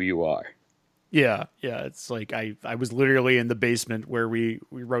know who you are. Yeah. It's like I was literally in the basement where we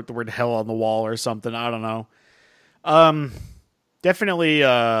wrote the word hell on the wall or something. I don't know. Definitely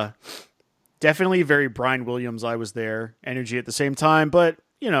very Brian Williams. I was there, energy at the same time, but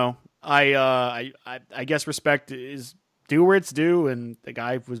I guess respect is due where it's due, and the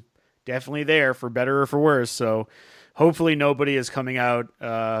guy was definitely there for better or for worse. So hopefully nobody is coming out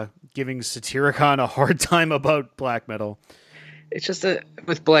giving Satyricon a hard time about black metal. It's just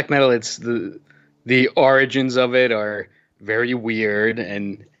with black metal, it's the origins of it are very weird,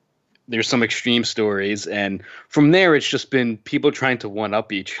 and there's some extreme stories. And from there, it's just been people trying to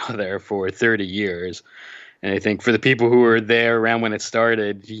one-up each other for 30 years. And I think for the people who were there around when it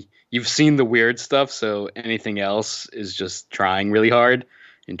started, you've seen the weird stuff, so anything else is just trying really hard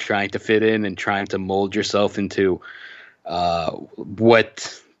and trying to fit in and trying to mold yourself into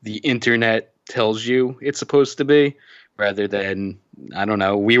what the internet tells you it's supposed to be, rather than, I don't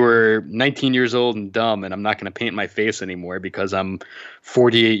know, we were 19 years old and dumb, and I'm not going to paint my face anymore because I'm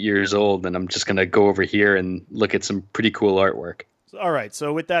 48 years old, and I'm just going to go over here and look at some pretty cool artwork. All right,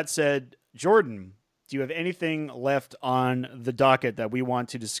 so with that said, Jordan, do you have anything left on the docket that we want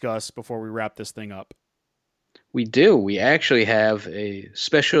to discuss before we wrap this thing up? We do. We actually have a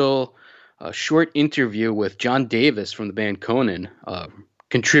special short interview with John Davis from the band Conan,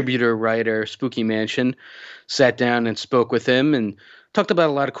 contributor, writer, Spooky Mansion. Sat down and spoke with him and talked about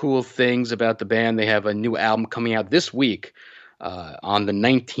a lot of cool things about the band. They have a new album coming out this week on the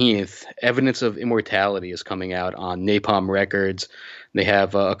 19th. Evidence of Immortality is coming out on Napalm Records. They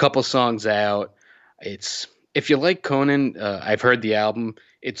have a couple songs out. If you like Conan, I've heard the album.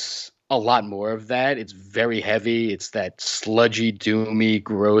 It's a lot more of that. It's very heavy. It's that sludgy, doomy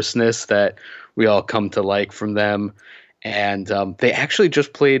grossness that we all come to like from them. And they actually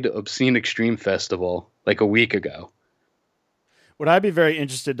just played Obscene Extreme Festival like a week ago. What I'd be very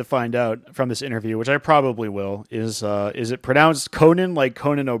interested to find out from this interview, which I probably will, is it pronounced Conan like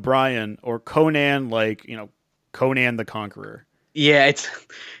Conan O'Brien, or Conan like, Conan the Conqueror? Yeah,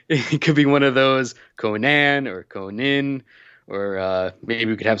 it could be one of those, Conan or Conan, or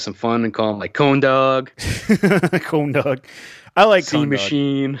maybe we could have some fun and call him like Cone Dog. Cone Dog. I like Sea Cone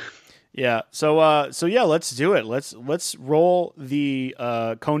Machine. Dog. Yeah. So yeah, let's do it. Let's roll the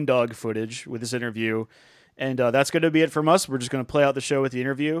Cone Dog footage with this interview. And that's going to be it from us. We're just going to play out the show with the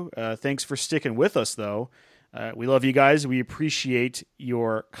interview. Thanks for sticking with us, though. We love you guys. We appreciate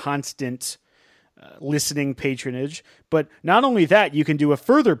your constant listening patronage. But not only that, you can do a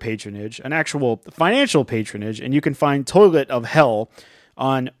further patronage, an actual financial patronage, and you can find Toilet of Hell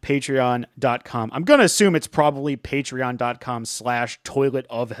on patreon.com. I'm going to assume it's probably patreon.com/Toilet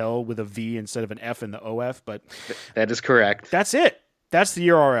of Hell with a V instead of an F in the OF, but that is correct. That's it. That's the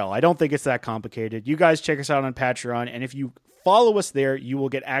URL. I don't think it's that complicated. You guys check us out on Patreon, and if you follow us there, you will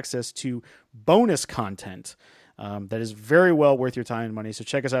get access to bonus content that is very well worth your time and money. So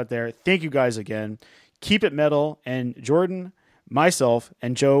check us out there. Thank you guys again. Keep it metal. And Jordan, myself,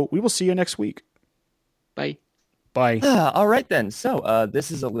 and Joe, we will see you next week. Bye. Bye. All right, then. So this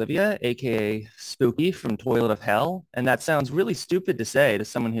is Olivia, a.k.a. Spooky from Toilet of Hell. And that sounds really stupid to say to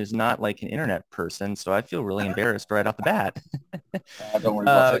someone who's not like an internet person. So I feel really embarrassed right off the bat. Don't worry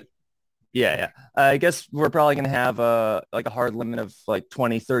about it. Yeah. I guess we're probably going to have a hard limit of like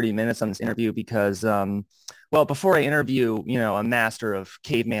 20, 30 minutes on this interview because, well, before I interview, a master of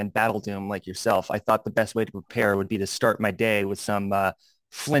caveman battle doom like yourself, I thought the best way to prepare would be to start my day with some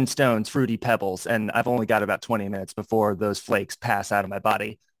Flintstones Fruity Pebbles, and I've only got about 20 minutes before those flakes pass out of my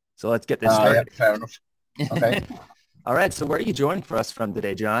body. So let's get this started. Yeah, fair enough. Okay. All right. So where are you joining for us from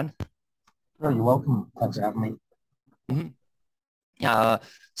today, John? Oh, you're welcome. Thanks for having me. Mm-hmm.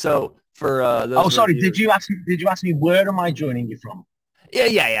 So for those sorry. Did you ask me where am I joining you from?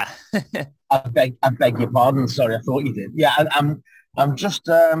 Yeah. I beg your pardon. Sorry, I thought you did. Yeah, I'm just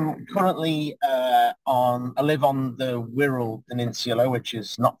currently I live on the Wirral Peninsula, which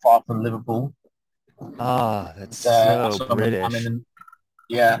is not far from Liverpool. Ah, that's so British. I'm in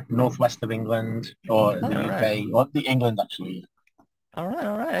northwest of England, or the UK, or the England actually. All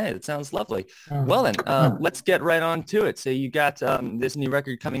right. Hey, that sounds lovely. Well then, let's get right on to it. So you got this new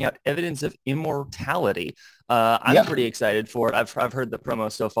record coming out, Evidence of Immortality. I'm pretty excited for it. I've heard the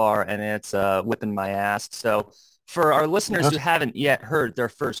promo so far, and it's whipping my ass. So for our listeners who haven't yet heard their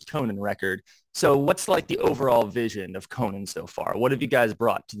first Conan record, so what's like the overall vision of Conan so far? What have you guys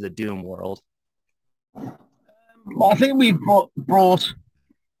brought to the Doom world? Well, I think we've brought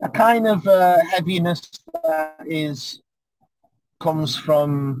a kind of heaviness that comes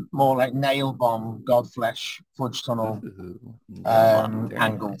from more like Nail Bomb, Godflesh, Fudge Tunnel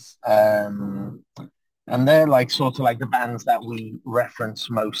angle. Nice. And they're like sort of like the bands that we reference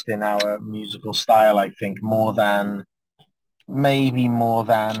most in our musical style, I think, more than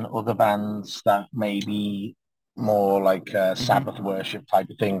other bands that maybe more like Sabbath worship type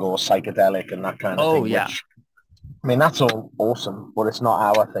of thing or psychedelic and that kind of thing. Yeah. Which, I mean, that's all awesome, but it's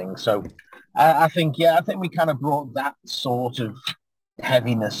not our thing. So I think we kind of brought that sort of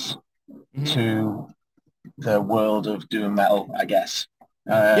heaviness to the world of doom metal, I guess.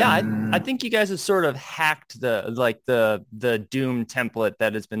 I think you guys have sort of hacked the Doom template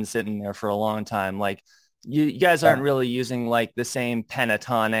that has been sitting there for a long time. Like you guys aren't really using like the same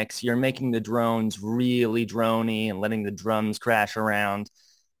pentatonics. You're making the drones really drony and letting the drums crash around.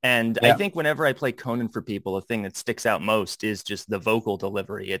 And I think whenever I play Conan for people, the thing that sticks out most is just the vocal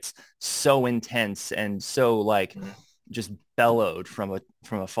delivery. It's so intense and so like just bellowed from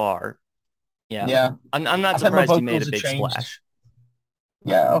afar. Yeah. I'm not surprised you made a big splash.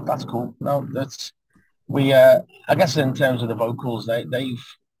 Yeah, that's cool. No, that's I guess in terms of the vocals,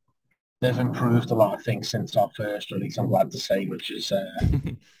 they've improved a lot of things since our first release, I'm glad to say, which is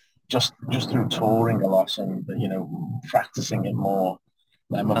just through touring a lot and practicing it more.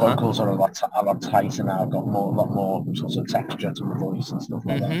 My vocals are a lot tighter now. I've got a lot more sort of texture to my voice and stuff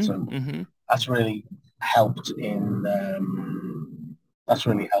like that. So that's really helped that's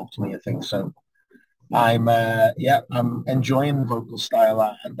really helped me, I think. So I'm enjoying the vocal style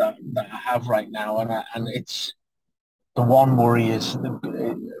that I have right now, and it's the one worry is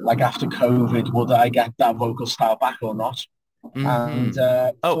like after COVID, would I get that vocal style back or not? And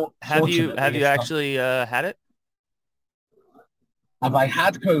have you actually had it? Have I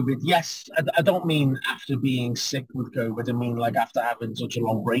had COVID? Yes. I don't mean after being sick with COVID. I mean like after having such a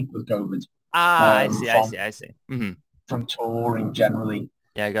long break with COVID. I see. From touring generally.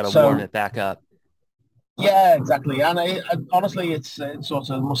 Yeah, I got to warm it back up. Yeah, exactly. And I honestly, it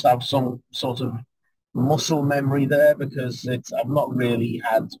sort of must have some sort of muscle memory there because I've not really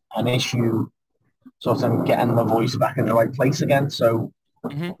had an issue sort of getting my voice back in the right place again. So,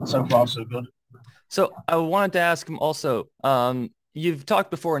 so far, so good. So I wanted to ask him also, you've talked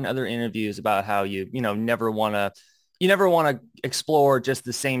before in other interviews about how you never want to explore just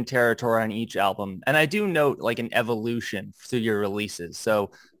the same territory on each album. And I do note like an evolution through your releases.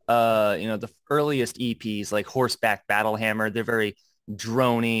 So, the earliest EPs like Horseback Battle Hammer, they're very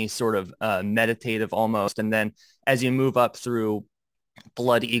drony, sort of meditative almost. And then as you move up through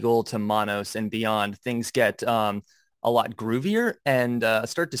Blood Eagle to Monos and beyond, things get a lot groovier and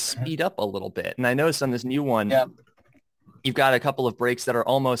start to speed up a little bit. And I noticed on this new one, you've got a couple of breaks that are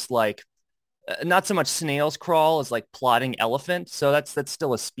almost like not so much snail's crawl as like plodding elephant. So that's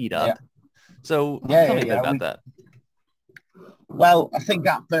still a speed up. So tell me about that. Well, I think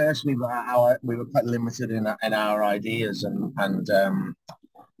at first we were quite limited in our ideas and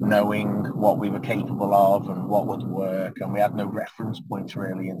knowing what we were capable of and what would work, and we had no reference points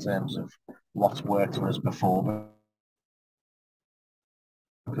really in terms of what's worked for us before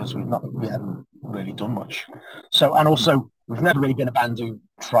because we hadn't really done much. So, and also we've never really been a band who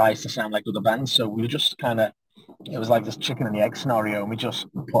tries to sound like other bands. So we were just it was like this chicken and the egg scenario, and we just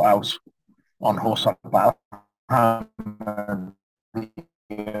put out on Horseback Battle Hammer.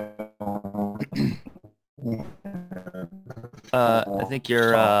 I think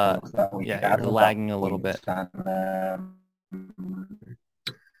you're lagging a little bit.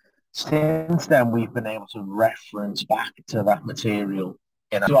 Since then, we've been able to reference back to that material.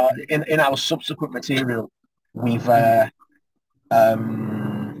 In our subsequent material, we've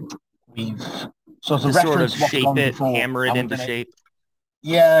sort of referenced shape it, hammer it into shape.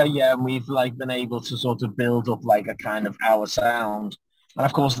 Yeah, and we've like been able to sort of build up like a kind of our sound, and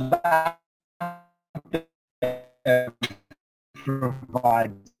of course that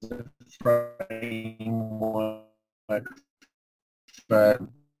provides a framework for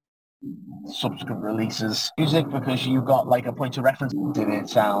subsequent releases music because you got like a point of reference. Did it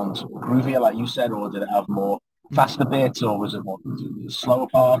sound groovier like you said, or did it have more faster bits, or was it more slower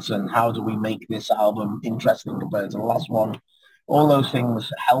parts, and how do we make this album interesting compared to the last one? All those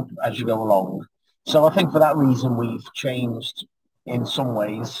things help as you go along. So I think for that reason, we've changed in some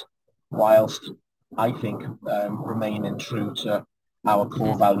ways, whilst I think remaining true to our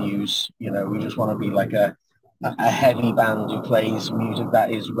core values. We just want to be like a heavy band who plays music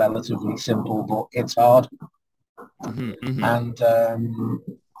that is relatively simple, but it's hard. And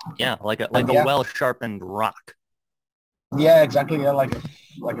yeah, like a yeah. well sharpened rock. Yeah, exactly. Yeah,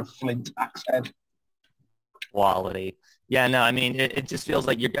 like a flint axe head. Quality. Yeah, no, I mean, it just feels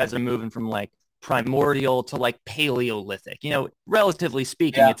like you guys are moving from like primordial to like Paleolithic. You know, relatively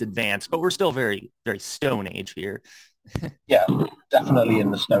speaking, it's advanced, but we're still very, very Stone Age here. Yeah, definitely in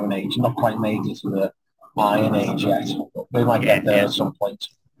the Stone Age. Not quite made it to the Iron Age yet. We might get there at some point.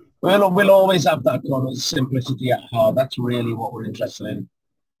 We'll always have that kind of simplicity at heart. That's really what we're interested in.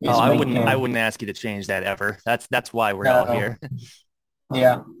 Oh, I wouldn't ask you to change that ever. That's why we're all here.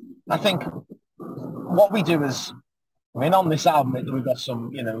 Yeah, I think what we do is, I mean, on this album, we've got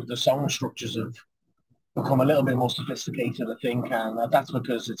some, you know, the song structures have become a little bit more sophisticated, I think, and that's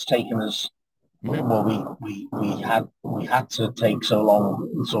because it's taken us. Well, we had to take so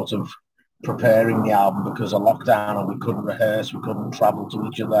long, sort of preparing the album because of lockdown, and we couldn't rehearse, we couldn't travel to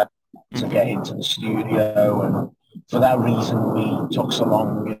each other to get into the studio, and for that reason, we took so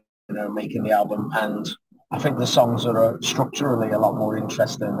long, you know, making the album. And I think the songs are structurally a lot more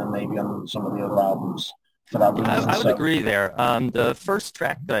interesting than maybe on some of the other albums. For that reason, I would agree there. The first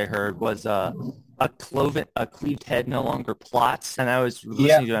track that I heard was a cleaved head no longer plots, and I was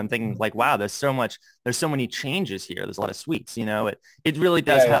listening to it, I'm thinking like, wow, there's so many changes here. There's a lot of sweets, you know. It really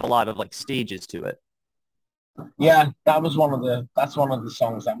does have a lot of like stages to it. Yeah, that's one of the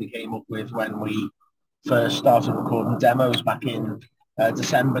songs that we came up with when we first started recording demos back in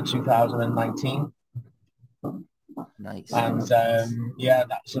December 2019. Nice. And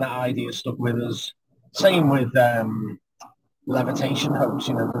that idea stuck with us. Same with Levitation Hopes.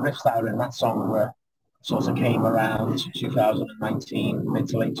 You know, the riffs that are in that song were sort of came around 2019, mid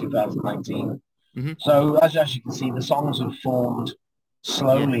to late 2019. So as you can see, the songs have formed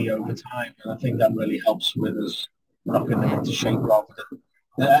slowly over time, and I think that really helps with us knocking them into shape rather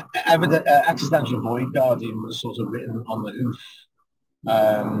than Existential Void Guardian was sort of written on the hoof.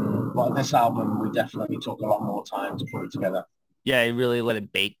 But this album, we definitely took a lot more time to put it together. Yeah, you really let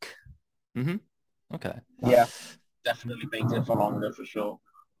it bake. Okay. Yeah, definitely baked it for longer, for sure.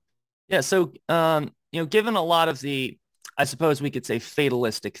 Yeah, so, you know, given a lot of the, I suppose we could say,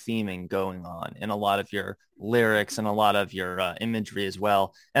 fatalistic theming going on in a lot of your lyrics and a lot of your imagery as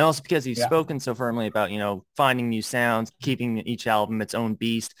well, and also because you've spoken so firmly about, you know, finding new sounds, keeping each album its own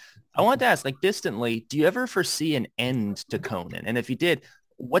beast, I wanted to ask, like, distantly, do you ever foresee an end to Conan? And if you did,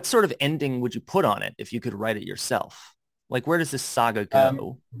 what sort of ending would you put on it if you could write it yourself? Like, where does this saga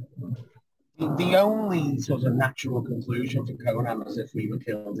go? The only sort of natural conclusion for Conan is if we were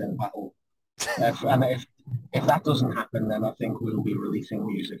killed in battle. If that doesn't happen, then I think we'll be releasing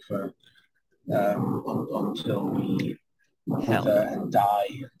music for until we die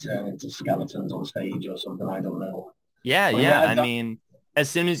and turn into skeletons on stage or something. I don't know. Yeah. I mean,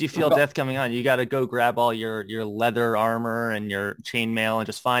 as soon as you feel death coming on, you got to go grab all your leather armor and your chainmail and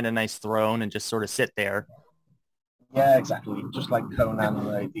just find a nice throne and just sort of sit there. Yeah, exactly. Just like Conan,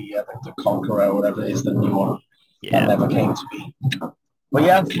 the Conqueror, whatever it is, the new one that never came to be. But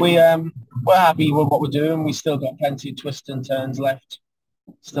yeah, we're happy with what we're doing. We still got plenty of twists and turns left.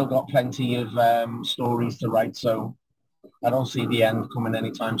 Still got plenty of stories to write. So I don't see the end coming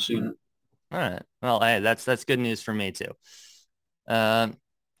anytime soon. All right. Well, hey, that's good news for me too.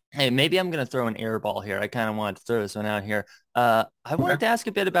 Hey, maybe I'm going to throw an air ball here. I kind of wanted to throw this one out here. I wanted to ask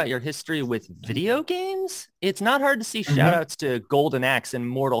a bit about your history with video games. It's not hard to see shout outs to Golden Axe and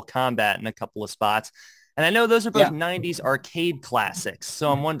Mortal Kombat in a couple of spots. And I know those are both 90s arcade classics. So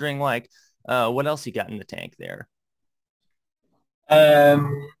I'm wondering, like, what else you got in the tank there?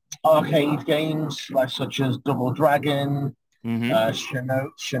 Arcade games such as Double Dragon,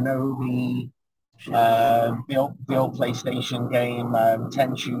 Shinobi, the old PlayStation game,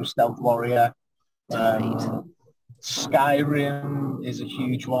 Tenchu Stealth Warrior, Skyrim is a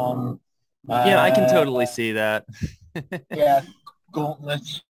huge one. Yeah, I can totally see that. Yeah,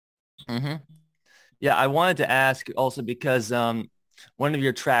 Gauntlet. Yeah, I wanted to ask also because one of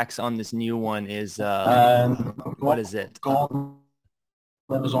your tracks on this new one is what is it? Gauntlet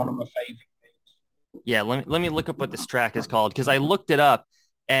was one of my favorite things. Yeah, let me look up what this track is called because I looked it up.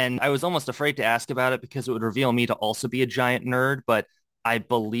 And I was almost afraid to ask about it because it would reveal me to also be a giant nerd, but I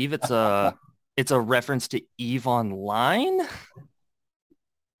believe it's a reference to EVE Online.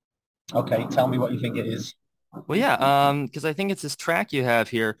 Okay, tell me what you think it is. Well, yeah, because I think it's this track you have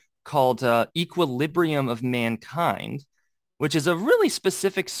here called Equilibrium of Mankind, which is a really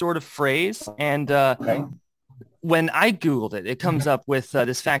specific sort of phrase. And when I Googled it, it comes up with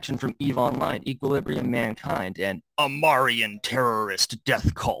this faction from EVE Online, Equilibrium Mankind, and Amarian terrorist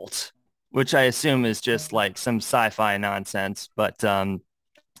death cult, which I assume is just like some sci-fi nonsense. But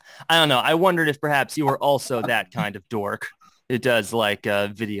I don't know. I wondered if perhaps you were also that kind of dork who does like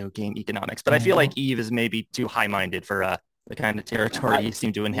video game economics, but I feel like Eve is maybe too high-minded for the kind of territory you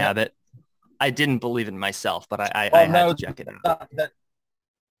seem to inhabit. I didn't believe it myself, but I had to check it out.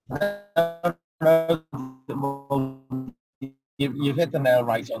 You've hit the nail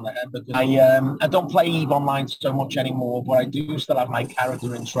right on the head, because I don't play Eve Online so much anymore, but I do still have my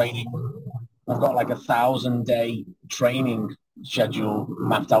character in training. I've got like 1,000-day training schedule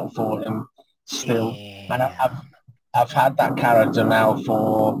mapped out for him still, and I've had that character now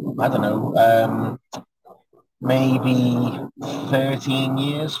for, I don't know, maybe 13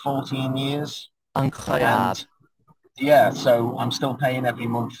 years, 14 years. Incroyable. Yeah, so I'm still paying every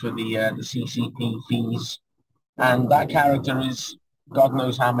month for the CCP fees, and that character is God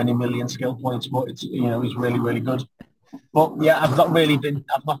knows how many million skill points, but it's, you know, he's really, really good. But yeah, I've not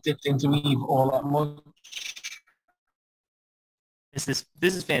dipped into Eve all that much. This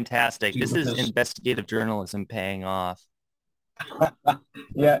is fantastic. This is investigative journalism paying off.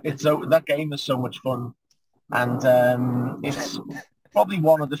 Yeah, that game is so much fun, and it's probably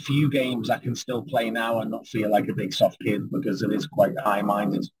one of the few games I can still play now and not feel like a big soft kid, because it is quite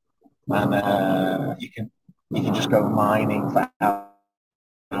high-minded, and you can just go mining for hours.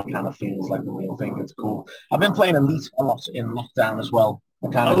 It kind of feels like the real thing. It's cool. I've been playing Elite a lot in lockdown as well. I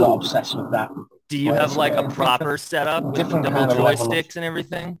kind of got obsessed with that. Do you have like a proper setup with double joysticks and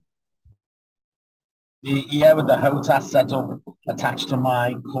everything? Yeah, with the HOTAS setup attached to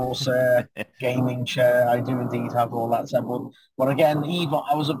my Corsair gaming chair, I do indeed have all that set up. But again, Eve,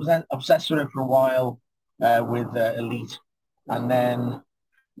 I was obsessed with it for a while with Elite, and then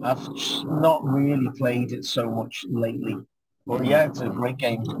I've not really played it so much lately. But yeah, it's a great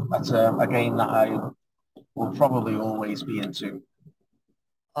game. That's a game that I will probably always be into.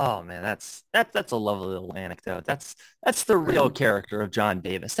 Oh man, that's a lovely little anecdote. That's the real character of John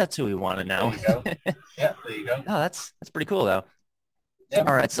Davis. That's who we want to know. There you go. Yeah, there you go. Oh, that's pretty cool though. Yeah,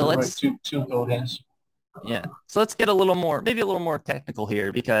 all right, so let's two gold games. Yeah, so let's get maybe a little more technical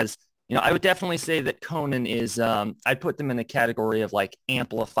here, because I would definitely say that Conan is I'd put them in the category of like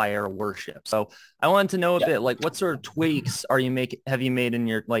amplifier worship. So I wanted to know a bit like what sort of tweaks have you made in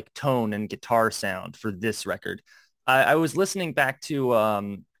your like tone and guitar sound for this record? I was listening back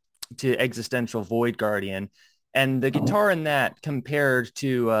to Existential Void Guardian, and the guitar in that compared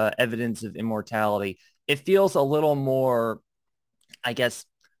to Evidence of Immortality, it feels a little more, I guess,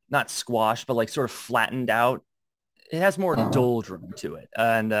 not squashed, but like sort of flattened out. It has more doldrum to it,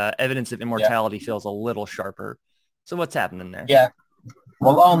 and Evidence of Immortality feels a little sharper. So what's happening there? Yeah.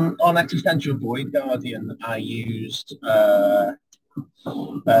 Well, on Existential Void Guardian, I used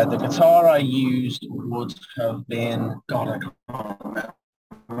the guitar I used would have been, God, I can't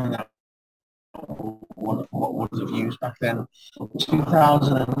remember what would have used back then.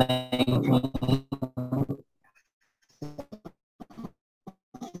 2018.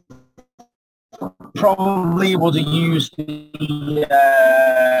 Probably would have used the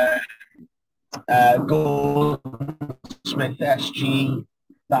Goldsmith SG.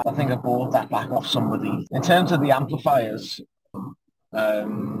 That I think I bought that back off somebody. In terms of the amplifiers,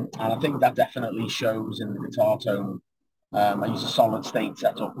 and I think that definitely shows in the guitar tone. I used a solid state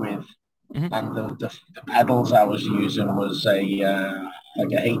setup with, and the pedals I was using was like a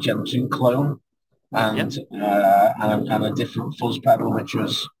HM2 clone, and a different fuzz pedal, which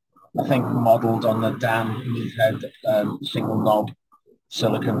was, I think, modelled on the Dan Meathead single knob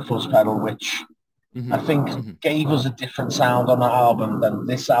silicon fuzz pedal, which I think gave us a different sound on that album than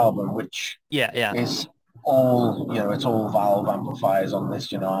this album, which is all, it's all valve amplifiers on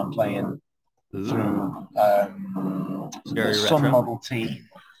this. I'm playing through the Sun Model T.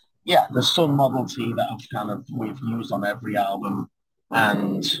 Yeah, the Sun Model T that we've used on every album,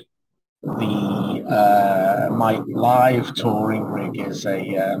 and the my live touring rig is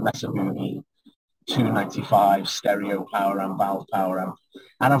a Mesa Boogie 295 stereo power amp, valve power amp,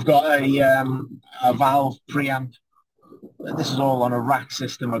 and I've got a valve preamp. This is all on a rack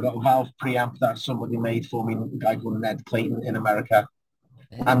system. I've got a valve preamp that somebody made for me, a guy called Ned Clayton in America,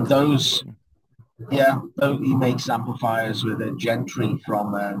 and those, he makes amplifiers with a Gentry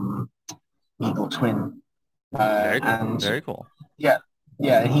from Eagle Twin. Very cool. Yeah,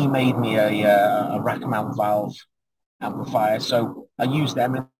 he made me a rack mount valve amplifier, so I used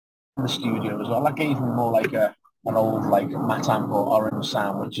them in the studio as well. That gave me more like an old like Matt Amp or Orange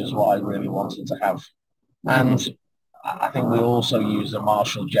sound, which is what I really wanted to have. And I think we also used a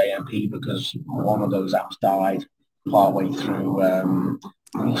Marshall JMP because one of those amps died partway through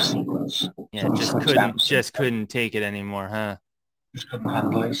Reef Sequence. Yeah, so just couldn't take it anymore, huh? Just couldn't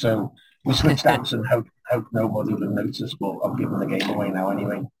handle it, so we switched amps and hope nobody would notice, but I'm giving the game away now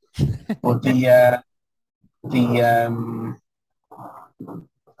anyway. But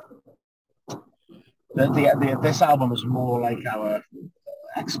this album is more like our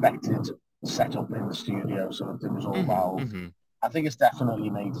expected setup in the studio. So it was all about. I think it's definitely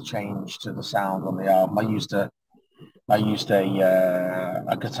made a change to the sound on the album. I used a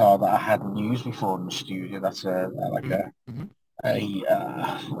guitar that I hadn't used before in the studio. That's an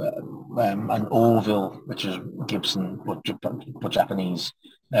Orville, which is Gibson but Japanese.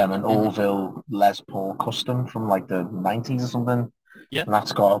 An Orville Les Paul Custom from like the 90s or something. Yeah, and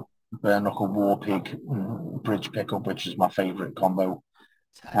that's got a bare knuckle Warpig bridge pickup, which is my favorite combo.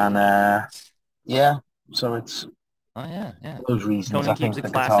 And yeah, so it's those reasons. Conan I think keeps the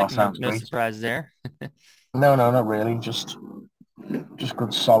it guitar classic. sounds No great. surprise there. No, not really. Just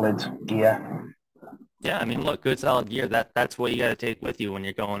good solid gear. Yeah, I mean, look, good solid gear. That's what you got to take with you when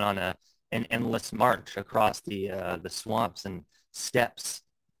you're going on an endless march across the swamps and steppes.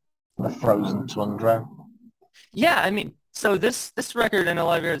 The frozen tundra. Yeah, I mean, so this record and a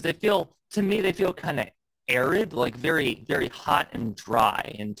lot of yours, they feel kind of arid, like very, very hot and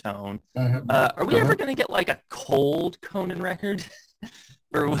dry in tone. Are we ever going to get like a cold Conan record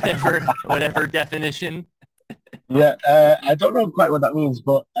or whatever definition? Yeah, I don't know quite what that means,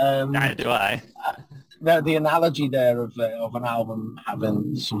 but neither do I. The analogy there of an album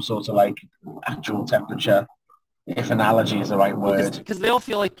having some sort of like actual temperature, if analogy is the right word, because they all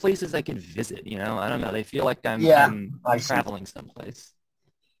feel like places I could visit. You know, I don't know. They feel like I'm traveling someplace.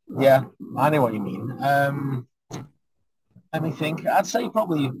 Yeah, I know what you mean. Let me think. I'd say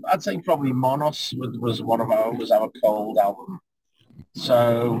probably Monos was our cold album.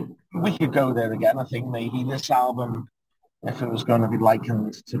 So we could go there again. I think maybe this album, if it was going to be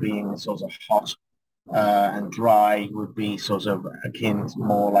likened to being sort of hot and dry, would be sort of akin to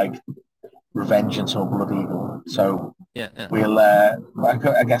more like Revengeance or Blood Eagle. So we'll, I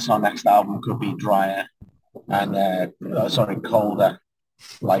guess our next album could be drier and colder,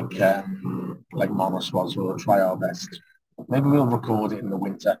 like Monos was. We'll try our best. Maybe we'll record it in the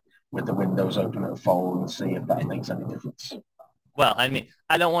winter with the windows open at fall and see if that makes any difference. Well, I mean,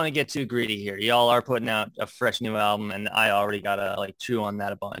 I don't want to get too greedy here. Y'all are putting out a fresh new album, and I already got to like chew on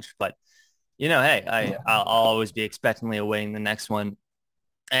that a bunch. But, you know, hey, I'll always be expectantly awaiting the next one.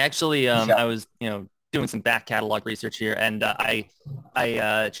 I actually, I was, doing some back catalog research here, and I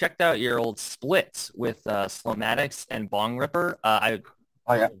checked out your old splits with Slomatics and Bong Ripper.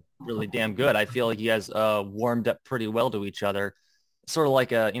 Really damn good. I feel like you guys warmed up pretty well to each other. Sort of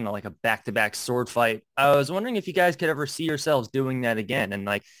like a back-to-back sword fight. I was wondering if you guys could ever see yourselves doing that again, and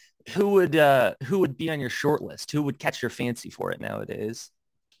like who would be on your short list? Who would catch your fancy for it nowadays?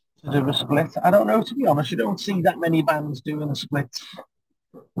 To do a split? I don't know, to be honest. You don't see that many bands doing splits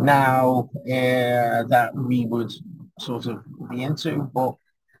now that we would sort of be into, but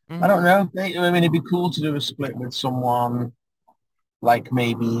I don't know. I mean, it'd be cool to do a split with someone like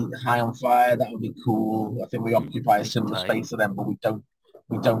maybe High on Fire. That would be cool. I think we occupy a similar space to them, but we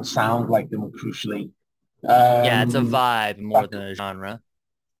don't sound like them crucially. Yeah, it's a vibe more than a genre.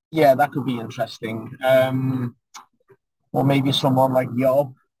 Yeah, that could be interesting. Or maybe someone like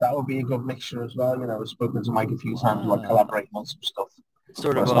Yob. That would be a good mixture as well. I've spoken to Mike a few times, like collaborating on some stuff.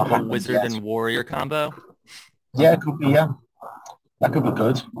 Sort of a wizard and warrior combo. Yeah, it could be. Yeah, that could be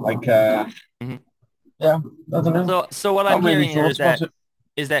good. Like, yeah, I don't know. So what I'm hearing here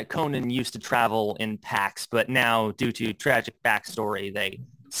is that Conan used to travel in packs, but now, due to tragic backstory, they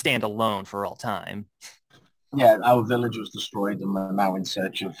stand alone for all time. Yeah, our village was destroyed, and we're now in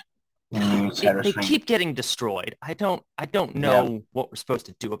search of new territory. They keep getting destroyed. I don't know what we're supposed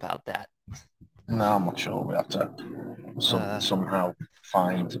to do about that. No, I'm not sure. We have to somehow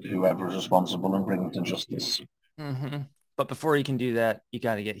find whoever is responsible and bring them to justice. But before you can do that, you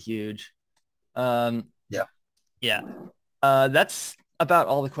got to get huge. That's about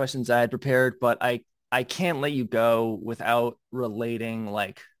all the questions I had prepared, but I can't let you go without relating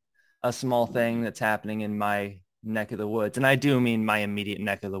like a small thing that's happening in my neck of the woods. And I do mean my immediate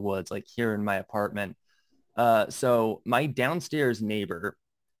neck of the woods, like here in my apartment. So my downstairs neighbor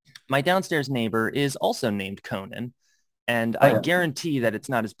is also named Conan. And I guarantee that it's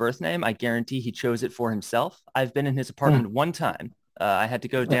not his birth name. I guarantee he chose it for himself. I've been in his apartment one time. I had to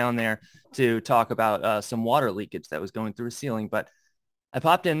go down there to talk about some water leakage that was going through a ceiling. But I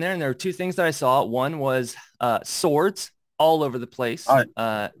popped in there and there were two things that I saw. One was swords all over the place,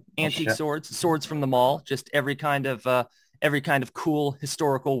 antique swords from the mall, just every kind of cool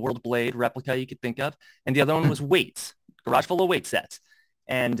historical world blade replica you could think of. And the other one was weights, garage full of weight sets.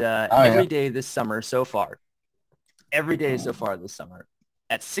 And every day this summer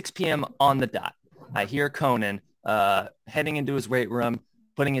at 6 p.m. on the dot, I hear Conan heading into his weight room,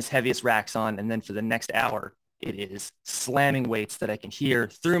 putting his heaviest racks on, and then for the next hour, it is slamming weights that I can hear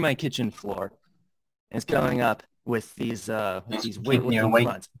through my kitchen floor. And it's going up with these weightlifting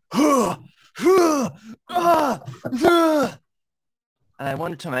runs. And I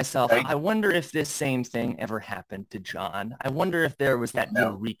wonder to myself, I wonder if this same thing ever happened to John. I wonder if there was that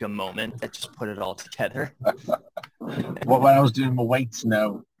eureka moment that just put it all together. Well, when I was doing my weights,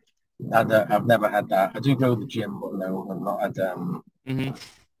 no. I've never had that. I do go to the gym, but no, I've not had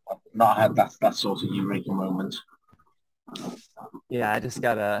not had that sort of eureka moment. Yeah, I just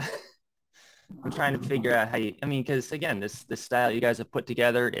gotta. I'm trying to figure out how you. I mean, because again, this style you guys have put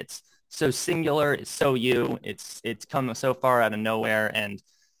together, it's so singular, it's so you, it's come so far out of nowhere, and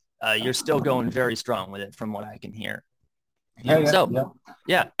you're still going very strong with it, from what I can hear. Any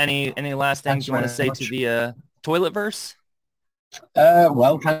last things you want to say to the toilet verse?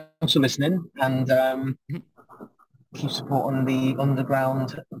 Well, thanks for listening, and keep supporting the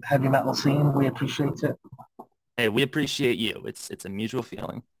underground heavy metal scene. We appreciate it. Hey, we appreciate you. It's a mutual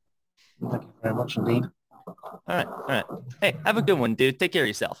feeling. Thank you very much indeed. All right. Hey, have a good one, dude. Take care of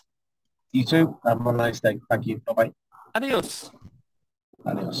yourself. You too. Have a nice day. Thank you. Bye-bye. Adios.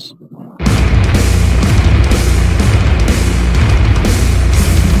 Adios.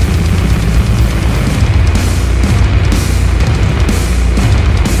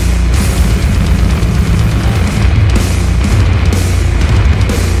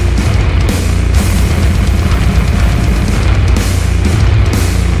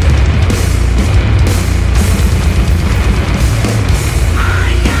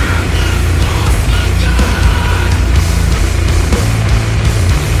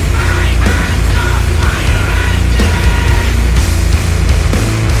 I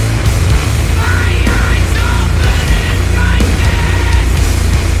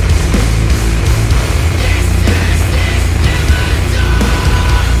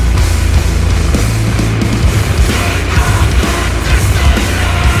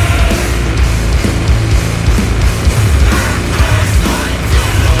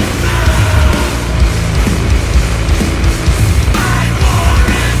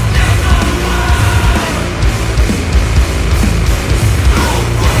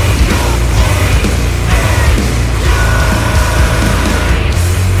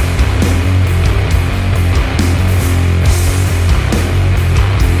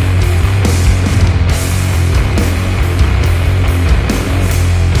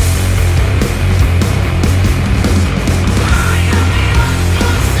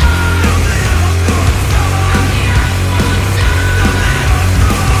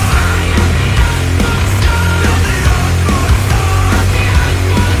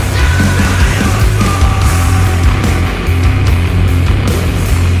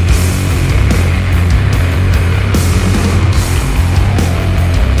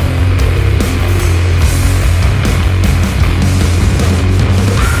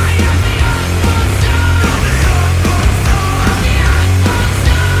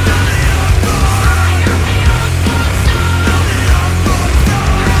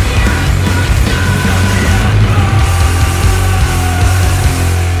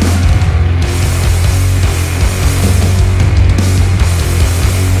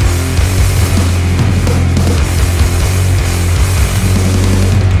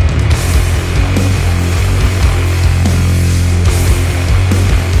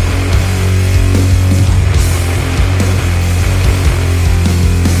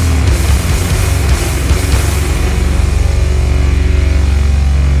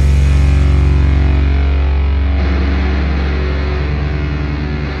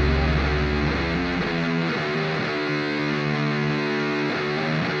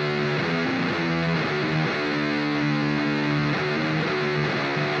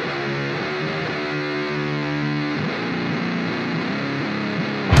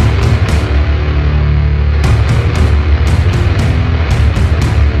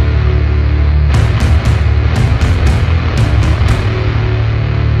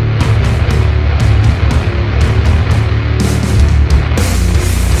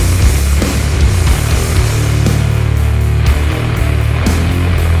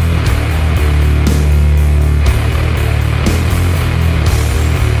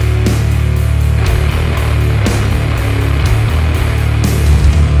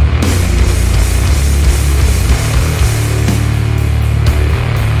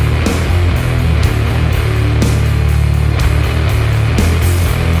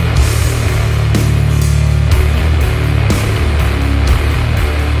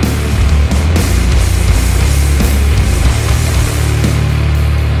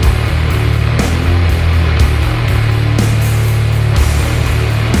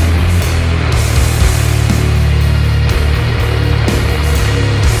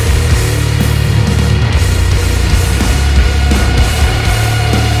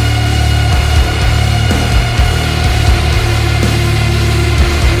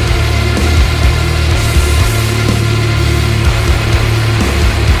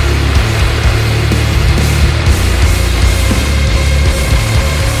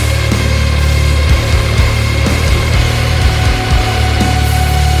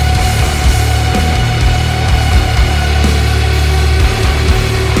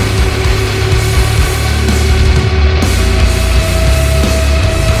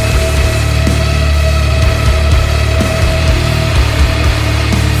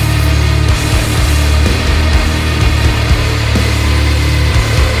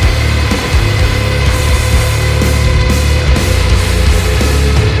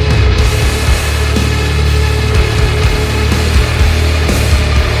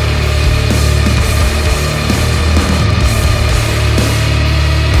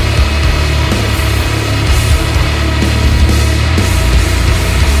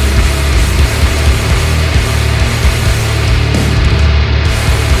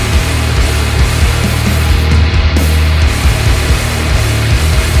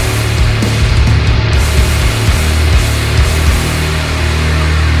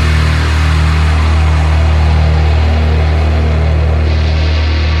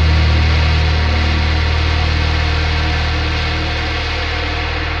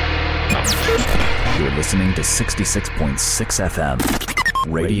You're listening to 66.6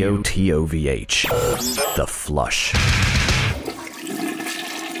 FM, Radio TOVH, The Flush.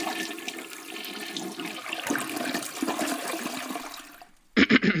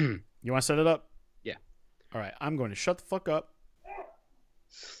 You want to set it up? Yeah. All right, I'm going to shut the fuck up.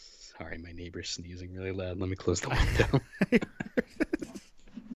 Sorry, my neighbor's sneezing really loud. Let me close the window.